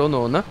 $1 കിട്ടുമെന്ന്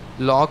തോന്നുന്നു.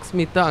 ലോക്ക്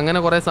സ്മിത്ത് അങ്ങനെ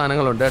കുറേ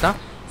സാധനങ്ങളുണ്ട് കേട്ടോ.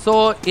 സോ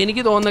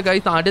എനിക്ക് തോന്നുന്നു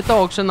ഗൈസ് അടുത്ത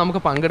ഓപ്ഷൻ നമുക്ക്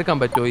പങ്കെടുക്കാൻ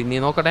പറ്റുമോ ഇനി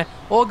നോക്കട്ടെ.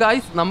 ഓ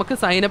ഗൈസ്, നമുക്ക്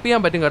സൈനപ്പ്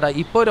ചെയ്യാൻ പറ്റും കേട്ടോ.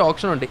 ഇപ്പോൾ ഒരു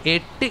ഓപ്ഷൻ ഉണ്ട്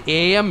 8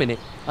 AM,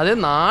 അത്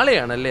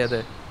നാളെയാണല്ലേ അത്.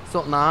 സോ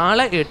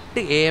നാളെ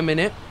 8 AM.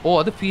 ഓ,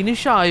 അത്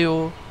ഫിനിഷ് ആയോ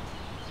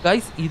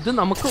ഗൈസ്? ഇത്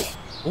നമുക്ക്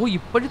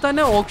ഇപ്പോഴും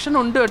തന്നെ ഓപ്ഷൻ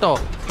ഉണ്ട് കേട്ടോ.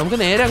 നമുക്ക്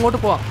നേരെ അങ്ങോട്ട്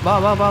പോവാം. വാ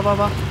വാ വാ വാ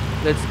വാ,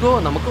 ലെറ്റ്സ് ഗോ.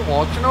 നമുക്ക്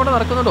ഓപ്ഷൻ അവിടെ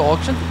നടക്കുന്നുണ്ട്.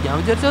 ഓപ്ഷൻ ഞാൻ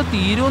വിചാരിച്ചത്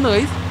തീരുമെന്ന്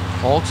ഗൈസ്.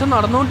 ഓപ്ഷൻ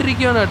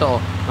നടന്നുകൊണ്ടിരിക്കുകയാണ് കേട്ടോ.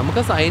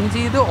 നമുക്ക് സൈൻ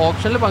ചെയ്ത്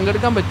ഓപ്ഷനിൽ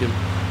പങ്കെടുക്കാൻ പറ്റും.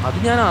 അത്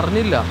ഞാൻ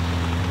അറിഞ്ഞില്ല.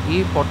 ഈ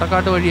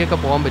പൊട്ടക്കാട്ട് വഴിയൊക്കെ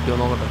പോകാൻ പറ്റുമോ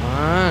നോക്കട്ടെ.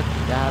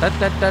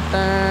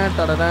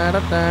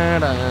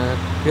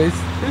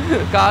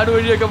 കാട്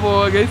വഴിയൊക്കെ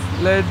പോവാ ഗൈസ്,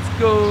 ലെറ്റ്സ്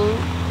ഗോ.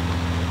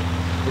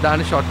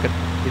 ഇതാണ് ഷോർട്ട് കട്ട്.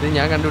 ഇത്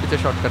ഞാൻ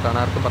കണ്ടുപിടിച്ച ഷോർട്ട് കട്ടാണ്,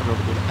 ആർക്കും പറഞ്ഞു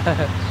കൊടുക്കില്ല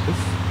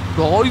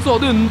ഗൈസ്.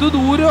 അത് എന്ത്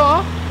ദൂരമാ!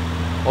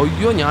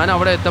 അയ്യോ, ഞാൻ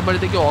അവിടെ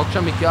എത്തുമ്പോഴത്തേക്ക്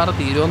ഓപ്ഷൻ മിക്കവാറും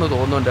തീരുമെന്ന്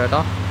തോന്നുന്നുണ്ട്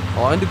കേട്ടോ.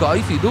 ആൻഡ്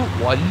ഗൈസ്, ഇത്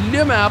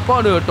വലിയ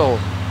മാപ്പാണ് കേട്ടോ.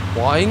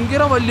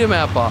 ഭയങ്കര വലിയ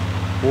മാപ്പാ,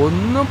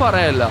 ഒന്നും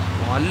പറയാനില്ല.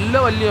 നല്ല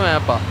വലിയ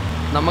മാപ്പാ.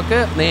 നമുക്ക്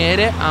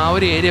നേരെ ആ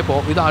ഒരു ഏരിയ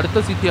പോകും. ഇത് അടുത്ത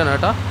സിറ്റിയാണ്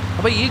കേട്ടോ.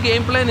 അപ്പോൾ ഈ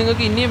ഗെയിം പ്ലേ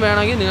നിങ്ങൾക്ക് ഇനിയും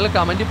വേണമെങ്കിൽ നിങ്ങൾ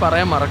കമൻറ്റിൽ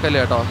പറയാൻ മറക്കല്ലേ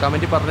കേട്ടോ.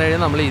 കമൻറ്റിൽ പറഞ്ഞു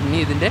കഴിഞ്ഞാൽ നമ്മൾ ഇനി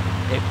ഇതിൻ്റെ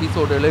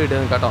എപ്പിസോഡുകൾ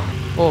ഇടുന്നു കേട്ടോ.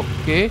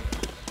 ഓക്കെ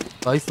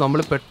ഗൈസ്, നമ്മൾ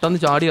പെട്ടെന്ന്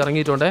ചാടി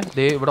ഇറങ്ങിയിട്ടുണ്ടേ.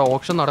 ദേ ഇവിടെ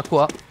ഓപ്ഷൻ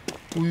നടക്കുക.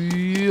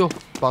 അയ്യോ,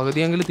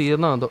 പകുതിയെങ്കിലും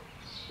തീർന്നോ?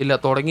 ഇല്ല,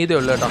 തുടങ്ങിയതേ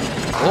ഉള്ളൂ കേട്ടോ.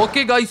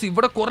 ഓക്കെ ഗൈസ്,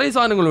 ഇവിടെ കുറേ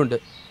സാധനങ്ങളുണ്ട്.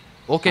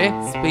 ഓക്കെ,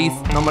 സ്പേസ്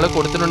നമ്മൾ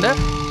കൊടുത്തിട്ടുണ്ട്.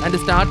 ആൻഡ്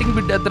സ്റ്റാർട്ടിംഗ്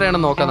ബിഡ്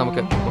എത്രയാണെന്ന് നോക്കാം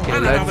നമുക്ക്. Okay,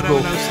 let's go.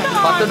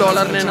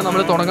 $10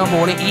 നമ്മൾ തുടങ്ങാൻ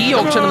പോണേ. ഈ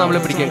ഓപ്ഷൻ നമ്മൾ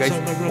പിടിക്കാം ഗൈസ്.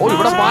 ഓ,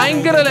 ഇവിടെ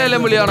ഭയങ്കര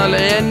ലേലം വിളിയാണല്ലോ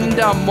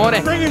എൻ്റെ മോനെ.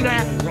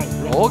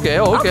 ഓക്കെ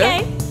ഓക്കെ,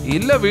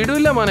 ഇല്ല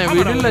വിടില്ല മോനെ,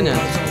 വിടില്ല. ഞാൻ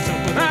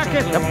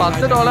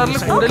 $10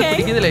 കൂടുതൽ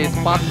പിടിക്കുന്നില്ല.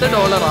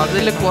 $10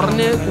 അതിൽ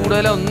കുറഞ്ഞ്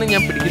കൂടുതലൊന്നും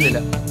ഞാൻ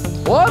പിടിക്കുന്നില്ല.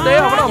 ഓ, ദേ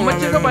അവിടെ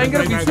അമ്മച്ചൊക്കെ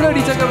ഭയങ്കര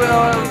വിസിലടിച്ചൊക്കെ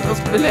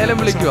ലേലം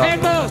വിളിക്കുക.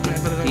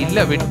 ഇല്ല,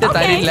 വിട്ട്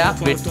തരില്ല.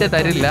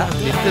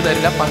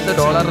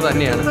 $10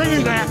 തന്നെയാണ്.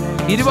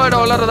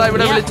 $20 ഇതാ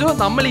ഇവിടെ വിളിച്ചു.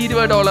 നമ്മൾ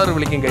 $20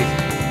 വിളിക്കും കൈ.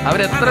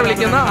 അവരെത്ര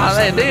വിളിക്കുന്ന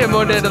അതേ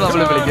എമൗണ്ട് ആയിട്ട്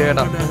നമ്മൾ വിളിക്കുക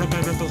കേട്ടോ.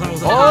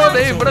 ഓ,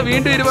 ദേ ഇവിടെ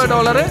വീണ്ടും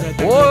 $20.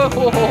 ഓ,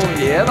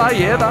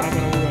 ഏതാ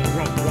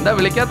എന്താ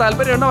വിളിക്കാൻ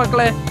താല്പര്യമുണ്ടോ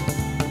മക്കളെ?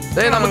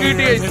 നമുക്ക്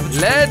കിട്ടി.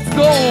 Let's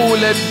go.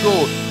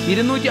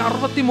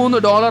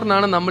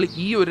 $263 നമ്മൾ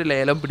ഈ ഒരു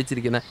ലേലം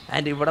പിടിച്ചിരിക്കുന്നത്.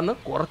 ആൻഡ് ഇവിടെ നിന്ന്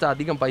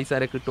കുറച്ചധികം പൈസ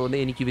വരെ കിട്ടുമെന്ന്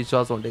എനിക്ക്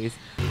വിശ്വാസമുണ്ട് ഗൈസ്.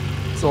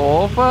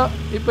 സോഫ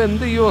ഇപ്പം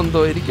എന്ത് ചെയ്യുമോ എന്തോ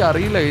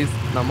എനിക്കറിയില്ല ഗൈസ്.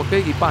 നമുക്ക്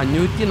ഇപ്പം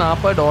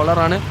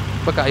 $540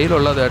 ഇപ്പോൾ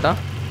കയ്യിലുള്ളത് കേട്ടോ.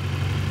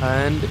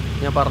 ആൻഡ്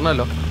ഞാൻ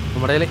പറഞ്ഞല്ലോ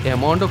നമ്മുടെ കയ്യിൽ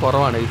എമൗണ്ട്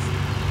കുറവാണ് ഗൈസ്.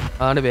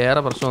 അതാണ് വേറെ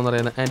പ്രശ്നം എന്ന്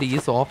പറയുന്നത്. ആൻഡ് ഈ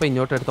സോഫ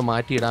ഇങ്ങോട്ട് എടുത്ത്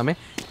മാറ്റിയിടാമേ.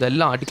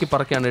 ഇതെല്ലാം അടുക്കി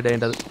പറക്കിയാണ്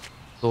ഇടേണ്ടത്.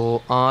 സോ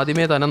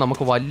ആദ്യമേ തന്നെ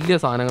നമുക്ക് വലിയ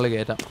സാധനങ്ങൾ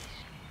കയറ്റാം.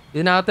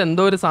 ഇതിനകത്ത്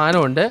എന്തോ ഒരു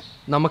സാധനമുണ്ട്.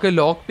 നമുക്ക്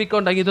ലോക്ക് പിക്ക്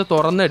ഉണ്ടെങ്കിൽ ഇത്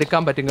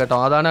തുറന്നെടുക്കാൻ പറ്റും കേട്ടോ.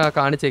 അതാണ്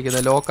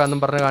കാണിച്ചേക്കുന്നത്. ലോക്കാന്നും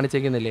പറഞ്ഞ്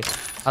കാണിച്ചേക്കുന്നില്ലേ,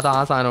 അത് ആ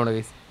സാധനമാണ്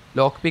ഗൈസ്.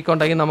 ലോക്ക് പിക്ക്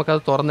ഉണ്ടെങ്കിൽ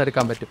നമുക്കത്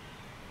തുറന്നെടുക്കാൻ പറ്റും.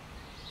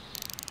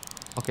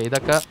 ഓക്കെ,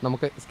 ഇതൊക്കെ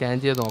നമുക്ക് സ്കാൻ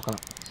ചെയ്ത് നോക്കണം.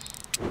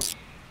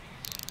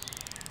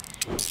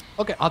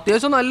 ഓക്കെ,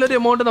 അത്യാവശ്യം നല്ലൊരു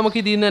എമൗണ്ട് നമുക്ക്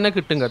ഇതിൽ നിന്ന് തന്നെ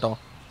കിട്ടും കേട്ടോ.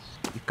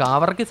 ഈ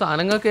കാവറയ്ക്ക്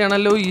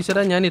സാധനങ്ങൾക്കാണല്ലോ ഈശ്വര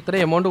ഞാൻ ഇത്ര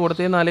എമൗണ്ട്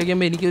കൊടുത്തതെന്ന്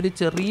ആലോചിക്കുമ്പോൾ എനിക്കൊരു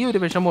ചെറിയൊരു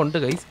വിഷമമുണ്ട്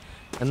ഗൈസ്.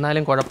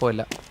 എന്നാലും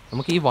കുഴപ്പമില്ല.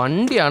 നമുക്ക് ഈ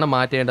വണ്ടിയാണ്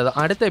മാറ്റേണ്ടത്.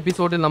 അടുത്ത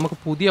എപ്പിസോഡിൽ നമുക്ക്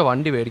പുതിയ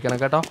വണ്ടി മേടിക്കണം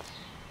കേട്ടോ.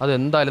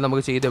 അതെന്തായാലും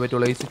നമുക്ക് ചെയ്തേ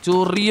പറ്റുള്ളൂ ഗൈസ്.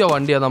 ചെറിയ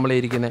വണ്ടിയാണ് നമ്മളെ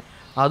ഇരിക്കുന്നത്.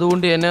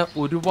 അതുകൊണ്ട് തന്നെ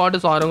ഒരുപാട്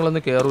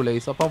സാധനങ്ങളൊന്നും കയറൂല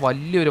ഗൈസ്. അപ്പോൾ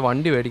വലിയൊരു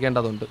വണ്ടി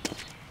മേടിക്കേണ്ടതുണ്ട്.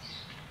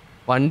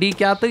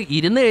 വണ്ടിക്കകത്ത്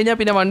ഇരുന്ന് കഴിഞ്ഞാൽ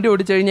പിന്നെ വണ്ടി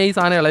ഓടിച്ചു കഴിഞ്ഞാൽ ഈ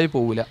സാധനം ഇളകി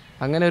പോകില്ല.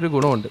 അങ്ങനെ ഒരു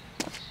ഗുണമുണ്ട്.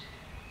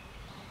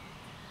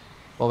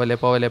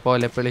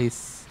 പോവല്ലേ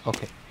പ്ലീസ്.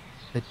 Okay,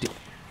 set.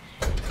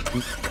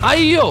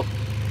 അയ്യോ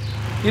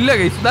ഇല്ല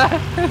ഗൈസ്,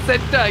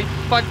 സെറ്റായി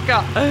പക്ക.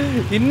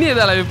 ഇനി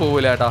ഇത് ഇളകി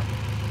പോകില്ല കേട്ടോ.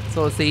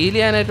 സോ സെയിൽ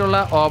ചെയ്യാനായിട്ടുള്ള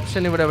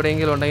ഓപ്ഷൻ ഇവിടെ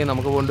എവിടെയെങ്കിലും ഉണ്ടെങ്കിൽ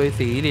നമുക്ക് കൊണ്ടുപോയി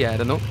സെയിൽ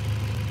ചെയ്യാമായിരുന്നു.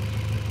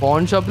 ഫോൺ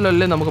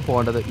ഷോപ്പിലല്ലേ നമുക്ക്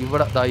പോകേണ്ടത്.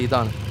 ഇവിടെ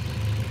ഇതാണ്.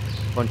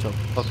 Phone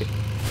shop. Okay,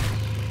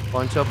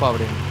 phone shop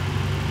അവിടെയാണ്.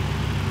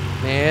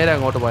 നേരെ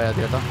അങ്ങോട്ട് പോയാൽ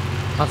മതി കേട്ടോ.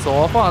 ആ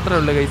സോഫ മാത്രമേ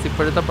ഉള്ളൂ ഗൈസ്.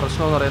 ഇപ്പോഴത്തെ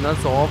പ്രശ്നം എന്ന് പറയുന്നത്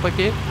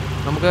സോഫയ്ക്ക്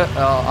നമുക്ക്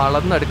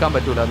അളന്നെടുക്കാൻ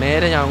പറ്റൂല.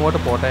 നേരെ ഞാൻ അങ്ങോട്ട്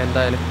പോട്ടെ.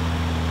 എന്തായാലും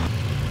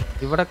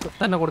ഇവിടെ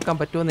തന്നെ കൊടുക്കാൻ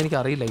പറ്റുമെന്ന് എനിക്ക്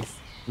അറിയില്ല ഗൈസ്.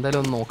 എന്തായാലും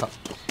ഒന്ന് നോക്കാം.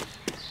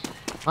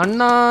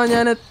 അണ്ണാ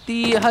ഞാനെത്തി.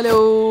 Hello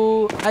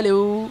hello.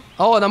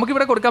 ഓ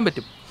നമുക്കിവിടെ കൊടുക്കാൻ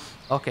പറ്റും.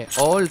 Okay,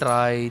 all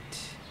right.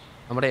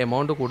 നമ്മുടെ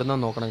എമൗണ്ട്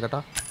കൂടുന്നതെന്ന് നോക്കണം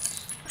കേട്ടോ.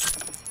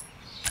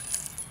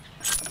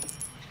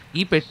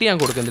 ഈ പെട്ടി ഞാൻ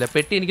കൊടുക്കുന്നില്ല.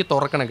 പെട്ടി എനിക്ക്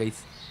തുറക്കണം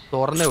ഗൈസ്.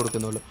 തുറന്നേ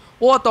കൊടുക്കുന്നുള്ളൂ.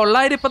 ഓ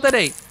 900 ഇപ്പം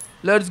തരായി.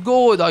 Let's go.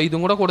 ഇതും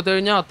കൂടെ കൊടുത്തു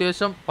കഴിഞ്ഞാൽ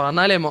അത്യാവശ്യം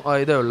 14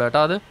 ഇതേ ഉള്ളൂ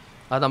കേട്ടോ.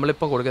 അത്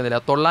നമ്മളിപ്പോൾ കൊടുക്കുന്നില്ല.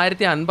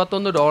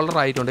 $951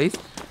 ആയിട്ടുണ്ട് ഗൈസ്.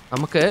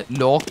 നമുക്ക്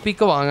ലോക്ക്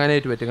പിക്ക്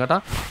വാങ്ങാനായിട്ട് പറ്റും കേട്ടോ.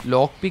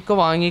 ലോക്ക് പിക്ക്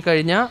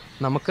വാങ്ങിക്കഴിഞ്ഞാൽ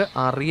നമുക്ക്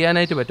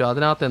അറിയാനായിട്ട് പറ്റും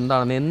അതിനകത്ത്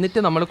എന്താണെന്ന്. എന്നിട്ട്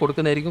നമ്മൾ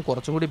കൊടുക്കുന്നതായിരിക്കും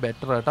കുറച്ചും കൂടി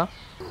ബെറ്റർ കേട്ടോ.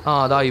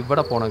 അതാ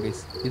ഇവിടെ പോകണം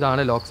ഗൈസ്.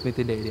 ഇതാണ് ലോക്ക്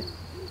സ്മിത്തിൻ്റെ ഏരിയ.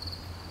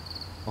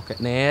 ഓക്കെ,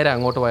 നേരെ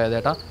അങ്ങോട്ട് പോയത്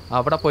ചേട്ടാ.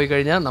 അവിടെ പോയി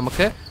കഴിഞ്ഞാൽ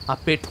നമുക്ക് ആ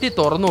പെട്ടി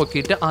തുറന്നു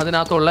നോക്കിയിട്ട്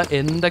അതിനകത്തുള്ള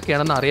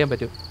എന്തൊക്കെയാണെന്ന് അറിയാൻ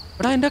പറ്റും.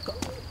 എടാ എൻ്റെ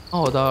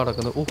ഇതാ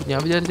കിടക്കുന്നത്. ഞാൻ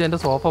വിചാരിച്ചു എൻ്റെ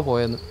സോഫ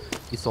പോയെന്ന്.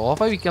 ഈ സോഫ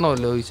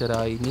വിൽക്കണമല്ലോ ഈശ്വരാ.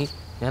 ഇനി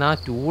ഞാൻ ആ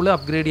ടൂള്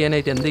അപ്ഗ്രേഡ്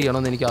ചെയ്യാനായിട്ട് എന്ത്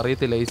ചെയ്യണമെന്ന് എനിക്ക്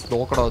അറിയത്തില്ല. ഈ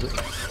നോക്കണോ അത്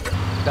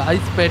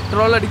ഗൈസ്.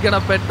 പെട്രോൾ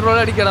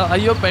അടിക്കണം.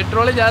 അയ്യോ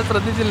പെട്രോൾ ഞാൻ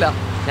ശ്രദ്ധിച്ചില്ല.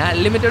 ഞാൻ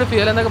അൺലിമിറ്റഡ്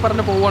ഫ്യൂൽ എന്നൊക്കെ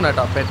പറഞ്ഞ് പോവാണ്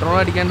കേട്ടോ. പെട്രോൾ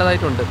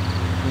അടിക്കേണ്ടതായിട്ടുണ്ട്.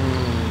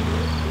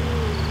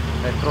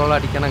 പെട്രോൾ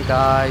അടിക്കണം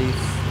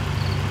ഗൈസ്.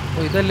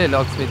 ഇതല്ലേ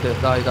ലോക്ക് സ്മിത്ത്.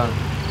 ഇതാണ്.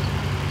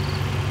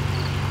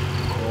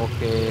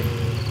 ഓക്കെ,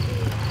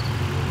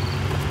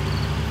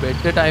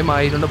 ബെഡ് ടൈം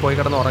ആയിട്ടുണ്ട്. പോയി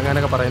കിടന്ന്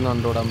ഉറങ്ങാനൊക്കെ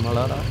പറയുന്നുണ്ട് ഇവിടെ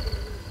നമ്മളാ.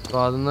 അപ്പോൾ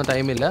അതൊന്നും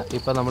ടൈമില്ല.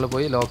 ഇപ്പം നമ്മൾ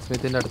പോയി ലോക്ക്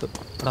സ്മിത്തിൻ്റെ അടുത്ത്.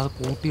 അത്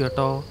പൂട്ടി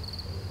കേട്ടോ.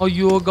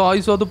 അയ്യോ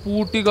ഗായ്സ്, അത്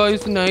പൂട്ടി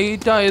ഗായ്സ്.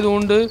 നൈറ്റ്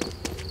ആയതുകൊണ്ട്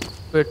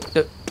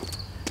പെട്ട്.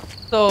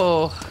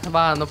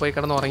 വാ ഒന്ന് പോയി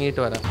കിടന്ന്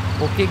ഉറങ്ങിയിട്ട് വരാം.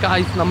 ഓക്കെ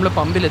ഗായ്സ്, നമ്മൾ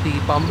പമ്പിലെത്തി.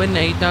 പമ്പ്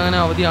നൈറ്റ് അങ്ങനെ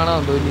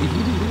അവധിയാണെന്ന് തോന്നി.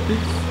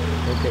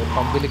 ഓക്കെ,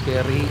 പമ്പിൽ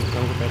കയറി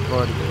നമുക്ക്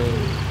പെട്രോൾ അടിക്കട്ടെ.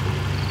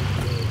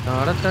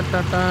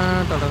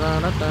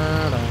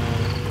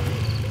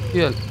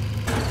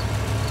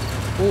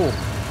 Oh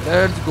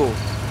let's go.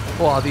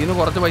 അതിൽ നിന്ന്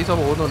കുറച്ച് പൈസ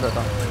പോകുന്നുണ്ട്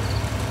കേട്ടോ.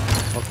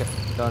 ഓക്കെ,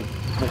 ഇതാണ്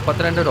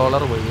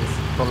 $32 പോയി.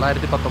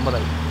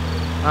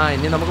 919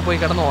 ഇനി നമുക്ക് പോയി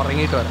കിടന്ന്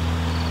ഉറങ്ങിയിട്ട് വരാം.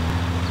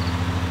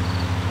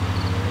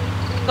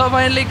 സോ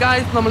ഫൈനലി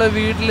ഗായ്സ് നമ്മൾ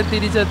വീട്ടിൽ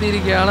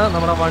തിരിച്ചെത്തിയിരിക്കുകയാണ്.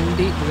 നമ്മുടെ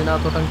വണ്ടി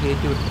ഇതിനകത്തോട്ടും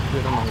കയറ്റി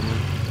വിടണം.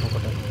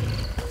 നോക്കട്ടെ,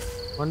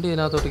 വണ്ടി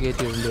ഇതിനകത്തോട്ട്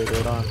കയറ്റി വിടേണ്ടി വരും.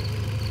 ഇവിടെ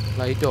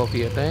ലൈറ്റ് ഓഫ്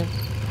ചെയ്യട്ടെ.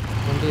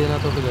 വണ്ടി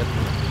ഇതിനകത്തോട്ട്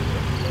കയറ്റണം.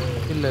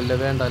 ഇല്ലല്ലേ,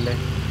 വേണ്ട അല്ലേ.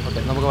 ഓക്കെ,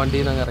 നമുക്ക്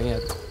വണ്ടിയിൽ നിന്ന് അങ്ങ്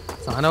ഇറങ്ങിയാൽ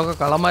സാധനമൊക്കെ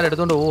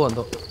കള്ളന്മാരെടുത്തോണ്ട് പോകുമോ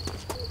എന്തോ.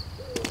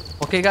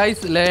 Okay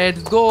guys,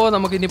 let's go.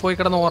 നമുക്ക് ഇനി പോയി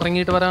കിടന്ന്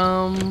ഉറങ്ങിയിട്ട്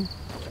വരാം.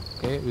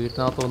 ഓക്കെ,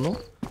 വീട്ടിനകത്ത് വന്നു.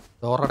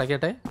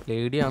 ഡോറടയ്ക്കട്ടെ.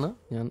 ലേഡിയാണ്,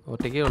 ഞാൻ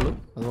ഒറ്റയ്ക്കേ ഉള്ളൂ.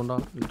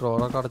 അതുകൊണ്ടാണ്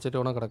ഡോറൊക്കെ അടച്ചിട്ട്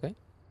വേണം കിടക്കാൻ.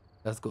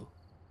 Let's go.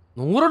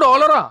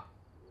 $100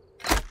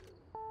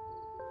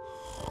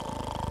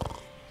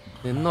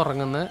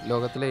 നിന്നുറങ്ങുന്ന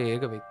ലോകത്തിലെ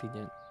ഏക വ്യക്തി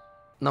ഞാൻ.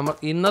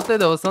 ഇന്നത്തെ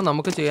ദിവസം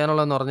നമുക്ക്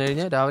ചെയ്യാനുള്ളതെന്ന് പറഞ്ഞു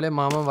കഴിഞ്ഞാൽ രാവിലെ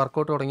മാമൻ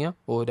വർക്കൗട്ട് തുടങ്ങിയ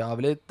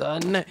രാവിലെ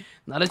തന്നെ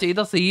നല്ല ചെയ്ത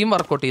സെയിം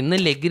വർക്കൗട്ട്. ഇന്ന്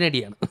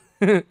ലെഗിനടിയാണ്.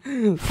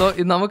 സോ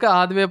നമുക്ക്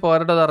ആദ്യമേ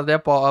പോരേണ്ടത് പറഞ്ഞാൽ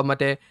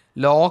മറ്റേ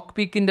ലോക്ക്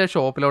പിക്കിൻ്റെ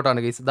ഷോപ്പിലോട്ടാണ്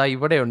ഗൈസ്.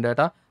 ഇവിടെ ഉണ്ട്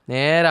കേട്ടാ.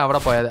 നേരെ അവിടെ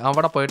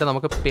പോയിട്ട്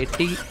നമുക്ക്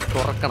പെട്ടി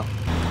തുറക്കണം.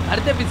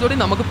 അടുത്ത എപ്പിസോഡിൽ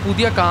നമുക്ക്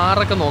പുതിയ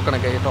കാറൊക്കെ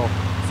നോക്കണം കേട്ടോ.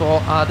 സോ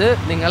അത്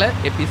നിങ്ങൾ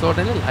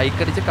എപ്പിസോഡിന്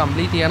ലൈക്ക് അടിച്ച്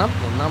കംപ്ലീറ്റ് ചെയ്യണം.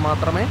 എന്നാൽ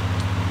മാത്രമേ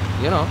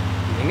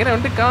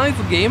എങ്ങനെയുണ്ട്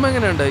ഗൈസ്, ഗെയിം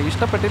എങ്ങനെയുണ്ട്,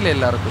 ഇഷ്ടപ്പെട്ടില്ല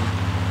എല്ലാവർക്കും?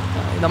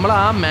 നമ്മൾ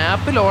ആ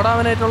മാപ്പിൽ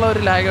ഓടാവാനായിട്ടുള്ള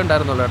ഒരു ലാഗ്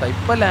ഉണ്ടായിരുന്നുള്ളൂ കേട്ടോ.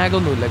 ഇപ്പം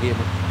ലാഗൊന്നുമില്ല, ഗെയിം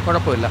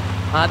കുഴപ്പമില്ല.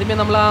 ആദ്യമേ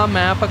നമ്മൾ ആ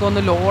മാപ്പൊക്കെ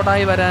ഒന്ന്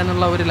ലോഡായി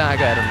വരാനുള്ള ഒരു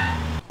ലാഗായിരുന്നു.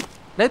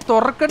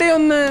 തുറക്കടേ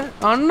ഒന്ന്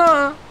അണ്ണാ.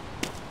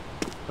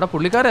 എടാ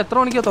പുള്ളിക്കാരൻ എത്ര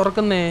മണിക്കാണ്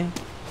തുറക്കുന്നേ?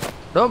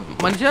 എടോ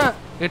മനുഷ്യ,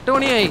 8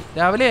 മണിയായി,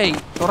 രാവിലെ ആയി.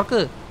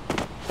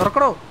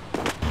 തുറക്കടോ.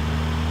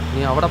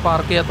 നീ അവിടെ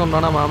പാർക്ക്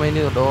ചെയ്യാത്തതുകൊണ്ടാണ് മാമ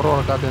ഇനി ഡോർ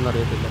തുറക്കാത്തതെന്ന്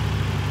അറിയത്തില്ല.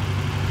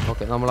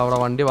 ഓക്കെ, നമ്മളവിടെ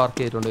വണ്ടി പാർക്ക്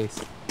ചെയ്തിട്ടുണ്ട്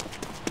ഗൈസ്.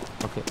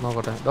 ഓക്കെ,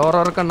 നോക്കട്ടെ. ഡോർ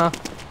തുറക്കണ്ണ.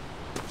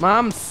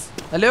 മാംസ്,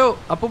 ഹലോ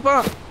അപ്പൂപ്പ,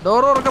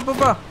 ഡോർ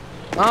തുറക്കപ്പൂപ്പ.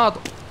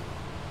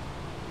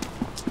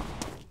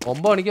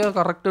 9 മണിക്ക്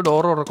കറക്റ്റ്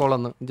ഡോർ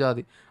തുറക്കോളന്ന്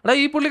ജാതി. എടാ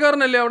ഈ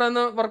പുള്ളിക്കാരനല്ലേ അവിടെ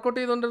നിന്ന് workout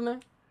ചെയ്തോണ്ടിരുന്നേ?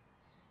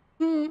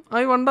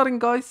 I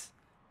wondering guys.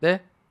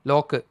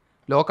 Lock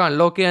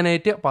unlock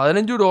ചെയ്യാനായിട്ട്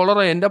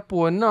 $15. എൻ്റെ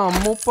പൊന്ന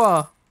അമ്മൂപ്പ.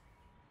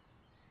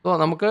 സോ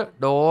നമുക്ക്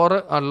ഡോറ്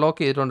അൺലോക്ക്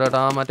ചെയ്തിട്ടുണ്ട്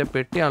കേട്ടോ. മറ്റേ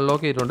പെട്ടി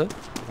അൺലോക്ക് ചെയ്തിട്ടുണ്ട്.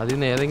 അതിൽ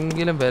നിന്ന്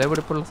ഏതെങ്കിലും വില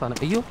പിടിപ്പുള്ള സാധനം.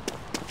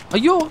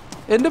 അയ്യോ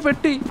എൻ്റെ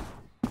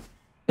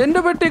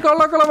പെട്ടി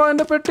കള്ളക്കളവാ.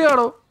 എൻ്റെ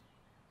പെട്ടിയാണോ?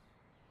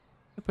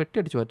 പെട്ടി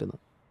അടിച്ചു മാറ്റുന്നത്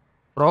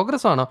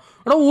പ്രോഗ്രസ് ആണോ?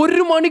 എടാ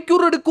 1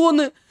 മണിക്കൂർ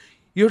എടുക്കുമെന്ന്.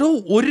 എടോ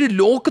ഒരു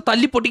ലോക്ക്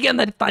തല്ലി പൊട്ടിക്കാൻ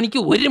തനിക്ക്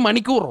 1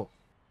 മണിക്കൂറോ?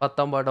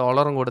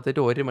 $19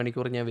 കൊടുത്തിട്ട് 1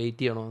 മണിക്കൂർ ഞാൻ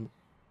വെയിറ്റ് ചെയ്യണമെന്ന്.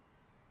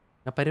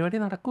 ആ പരിപാടി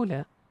നടക്കൂല.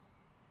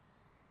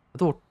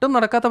 അത് ഒട്ടും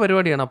നടക്കാത്ത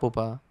പരിപാടിയാണ് അപ്പൂപ്പ.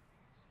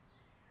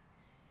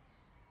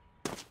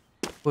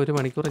 1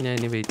 മണിക്കൂർ ഞാൻ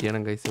ഇനി വെയിറ്റ്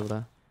ചെയ്യണം ഗൈസ്. ഇവിടെ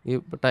ഈ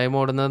ടൈം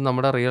ഓടുന്നത്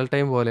നമ്മുടെ റിയൽ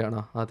ടൈം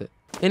പോലെയാണോ? അതെ.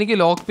 എനിക്ക്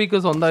ലോക്ക് പിക്ക്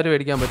സ്വന്തമായിട്ട്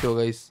മേടിക്കാൻ പറ്റുമോ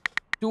ഗൈസ്?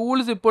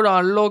 ടൂൾസ് ഇപ്പോഴും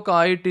അൺലോക്ക്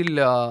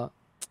ആയിട്ടില്ല.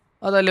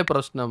 അതല്ലേ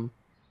പ്രശ്നം.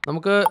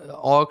 നമുക്ക്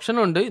ഓപ്ഷൻ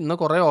ഉണ്ട്, ഇന്ന്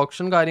കുറേ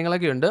ഓപ്ഷൻ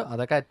കാര്യങ്ങളൊക്കെ ഉണ്ട്,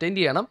 അതൊക്കെ അറ്റൻഡ്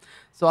ചെയ്യണം.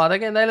 സോ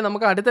അതൊക്കെ എന്തായാലും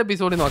നമുക്ക് അടുത്ത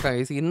എപ്പിസോഡിൽ നോക്കാം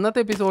ഗൈസ്. ഇന്നത്തെ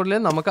എപ്പിസോഡിൽ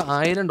നമുക്ക്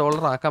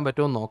 $1000 ആക്കാൻ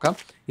പറ്റുമെന്ന് നോക്കാം.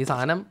 ഈ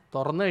സാധനം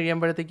തുറന്നു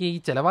കഴിയുമ്പോഴത്തേക്ക് ഈ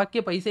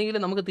ചിലവാക്കിയ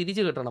പൈസയെങ്കിലും നമുക്ക്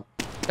തിരിച്ചു കിട്ടണം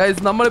ഗൈസ്.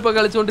 നമ്മളിപ്പോൾ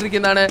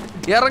കളിച്ചുകൊണ്ടിരിക്കുന്നതാണ്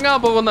ഇറങ്ങാൻ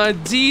പോകുന്ന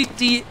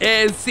GTA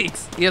 6.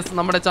 യെസ്,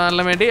 നമ്മുടെ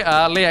ചാനലിന് വേണ്ടി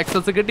early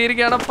access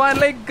കിട്ടിയിരിക്കുകയാണ്.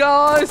 ഫൈനലി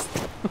ഗൈസ്,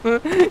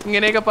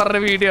 ഇങ്ങനെയൊക്കെ പറഞ്ഞ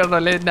വീഡിയോ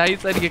ഉണ്ടല്ലേ,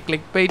 നൈസ് ആയിരിക്കും,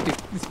 ക്ലിക്ക് ബൈറ്റ്.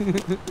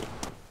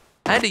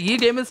 ആൻഡ് ഈ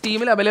ഗെയിം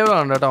സ്റ്റീമിൽ അവൈലബിൾ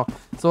ആണ് കേട്ടോ.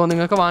 സോ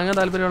നിങ്ങൾക്ക് വാങ്ങാൻ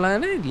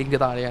താല്പര്യമുള്ളതാണ് ലിങ്ക്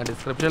താഴെ ഞാൻ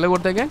ഡിസ്ക്രിപ്ഷനിൽ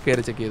കൊടുത്തേക്കാൻ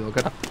കയറി ചെക്ക് ചെയ്തു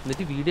കേട്ടോ.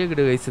 എന്നിട്ട് വീഡിയോ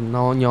ഇടുക ഗൈസ്.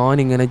 എന്നോ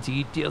ഞാനിങ്ങനെ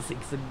GTA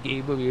 6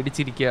 ഗെയിം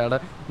മേടിച്ചിരിക്കുകയാണ്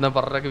എന്നാ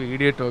പറഞ്ഞൊക്കെ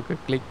വീഡിയോ ഇട്ട് നോക്ക്.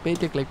 ക്ലിക്ക്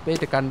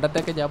ബൈറ്റ്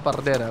കണ്ടന്റൊക്കെ ഞാൻ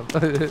പറഞ്ഞുതരാം.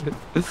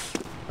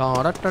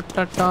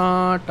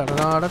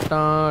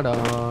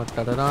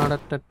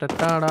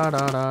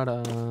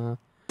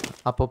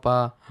 അപ്പൂപ്പാ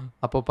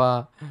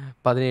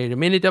 17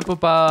 മിനിറ്റ്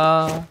അപ്പൂപ്പാ.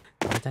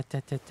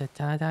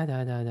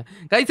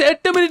 ഗൈസ്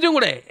 8 മിനിറ്റും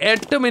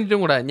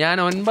കൂടെ. ഞാൻ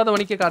 9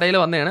 മണിക്ക് കടയിൽ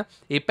വന്നതാണ്.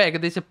 ഇപ്പം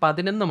ഏകദേശം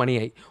 11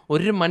 മണിയായി.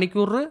 1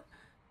 മണിക്കൂർ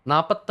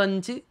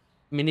 45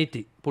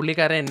 മിനിറ്റ്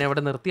പുള്ളിക്കാരൻ എന്നെ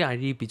ഇവിടെ നിർത്തി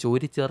അഴിയിപ്പിച്ചു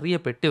ഒരു ചെറിയ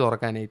പെട്ടി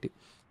തുറക്കാനായിട്ട്.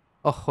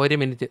 1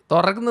 മിനിറ്റ്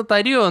തുറക്കുന്ന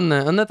തരുമോ?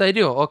 ഒന്ന്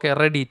തരുമോ? Okay,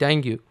 ready,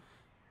 thank you.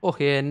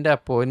 എൻ്റെ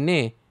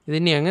പൊന്നെ,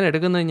 ഇതിനി എങ്ങനെ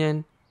എടുക്കുന്നത് ഞാൻ?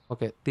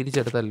 ഓക്കെ,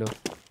 തിരിച്ചെടുത്തല്ലോ.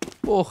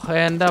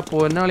 എൻ്റെ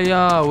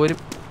പൊന്നളിയാ, ഒരു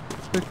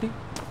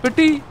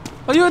പെട്ടി.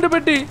 അയ്യോ, എൻ്റെ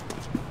പെട്ടി.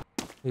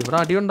 ഇവിടെ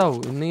അടിയുണ്ടാവും.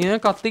 ഇന്ന് ഞാൻ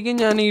കത്തിക്കും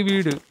ഞാൻ ഈ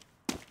വീട്.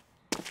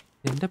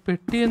 എൻ്റെ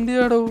പെട്ടി എന്ത്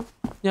ചെയ്യാടോ?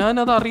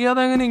 ഞാനത്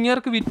അറിയാതെ അങ്ങനെ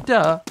ഇങ്ങേർക്ക്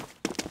വിറ്റാ.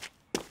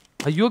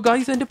 അയ്യോ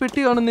ഗൈസ്, എൻ്റെ പെട്ടി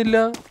കാണുന്നില്ല.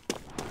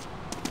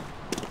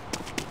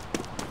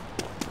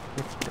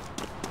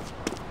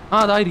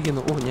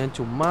 അതായിരിക്കുന്നു. ഞാൻ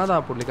ചുമ്മാതാ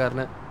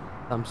പുള്ളിക്കാരനെ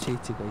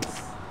സംശയിച്ച്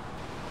ഗൈസ്.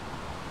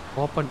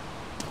 ഓപ്പൺ.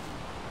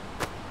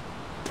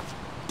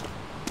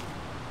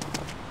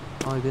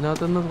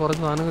 ഇതിനകത്തുനിന്ന്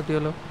കുറച്ച് സാധനം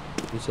കിട്ടിയല്ലോ.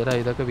 ഈശ്വരാ,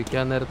 ഇതൊക്കെ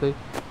വിൽക്കാൻ നേരത്ത്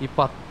ഈ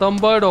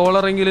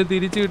 $19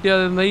 തിരിച്ചു കിട്ടിയാൽ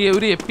ഈ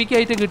ഒരു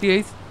എപ്പിക്കായിട്ട് കിട്ടിയ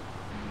ഗൈസ്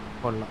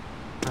കൊള്ളാം.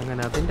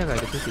 അങ്ങനെ അതിൻ്റെ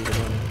കാര്യത്തിൽ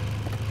തീരുമാനം.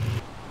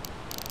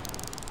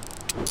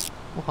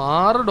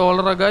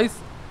 $6 ഗൈസ്.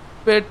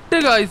 പെട്ട്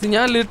ഗൈസ്,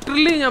 ഞാൻ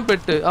ലിറ്ററലി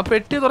പെട്ട്. ആ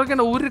പെട്ടി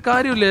തുറക്കേണ്ട ഒരു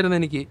കാര്യമില്ലായിരുന്നു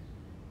എനിക്ക്.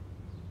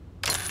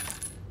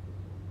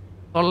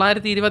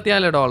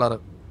 $924.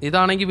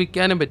 ഇതാണെങ്കിൽ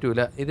വിൽക്കാനും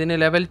പറ്റൂല, ഇതിന്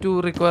ലെവൽ 2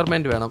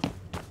 റിക്വയർമെൻറ്റ് വേണം.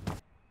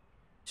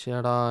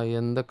 ചേടാ,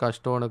 എന്ത്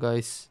കഷ്ടമാണ്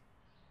ഗൈസ്.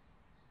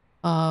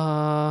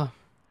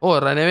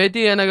 റെനോവേറ്റ്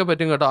ചെയ്യാനൊക്കെ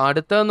പറ്റും കേട്ടോ.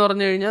 അടുത്തതെന്ന്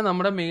പറഞ്ഞു കഴിഞ്ഞാൽ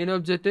നമ്മുടെ മെയിൻ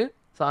ഒബ്ജക്റ്റ്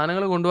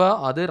സാധനങ്ങൾ കൊണ്ടുപോവുക,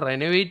 അത്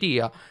റെനോവേറ്റ്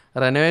ചെയ്യുക.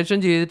 റെനോവേഷൻ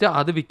ചെയ്തിട്ട്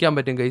അത് വിൽക്കാൻ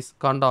പറ്റും ഗൈസ്.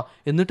 കണ്ടോ?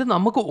 എന്നിട്ട്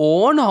നമുക്ക്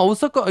ഓൺ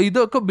ഹൗസൊക്കെ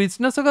ഇതൊക്കെ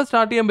ബിസിനസ്സൊക്കെ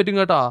സ്റ്റാർട്ട് ചെയ്യാൻ പറ്റും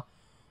കേട്ടോ.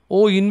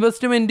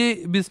 Investment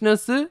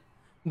business,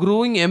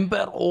 ഗ്രൂയിങ്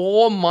Empire.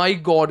 My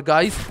God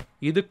guys,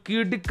 ഇത്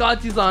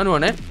കിടുക്കാച്ചി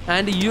സാധനമാണ്.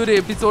 ആൻഡ് ഈ ഒരു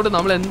എപ്പിസോഡ്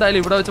നമ്മൾ എന്തായാലും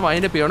ഇവിടെ വെച്ച്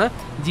വൈൻഡപ്പ് ചെയ്യണം.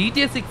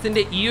 GTA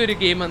 6 ഈ ഒരു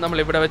ഗെയിം നമ്മൾ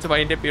ഇവിടെ വെച്ച്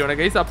വൈൻഡപ്പ് ചെയ്യണം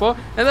ഗൈസ്. അപ്പോൾ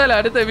എന്തായാലും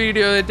അടുത്ത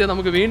വീഡിയോ ആയിട്ട്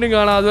നമുക്ക് വീണ്ടും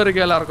കാണാം. അതുവരെ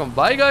എല്ലാവർക്കും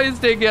bye guys,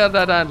 take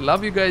care and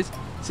love you guys.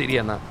 ശരി,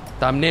 എന്നാൽ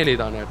തംബ്നെയിൽ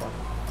ഇതാണ് കേട്ടോ.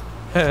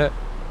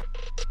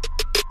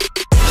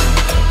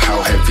 How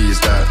heavy is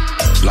that?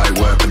 Light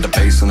work with the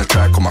bass on the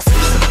track, on my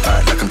face in the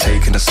back like I'm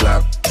taking a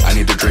slap. I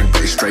need a drink,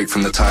 but it's straight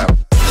from the tap.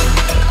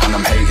 And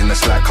I'm hating the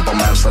slack, couple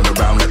man slide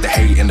around like they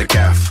hate in the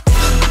gaff.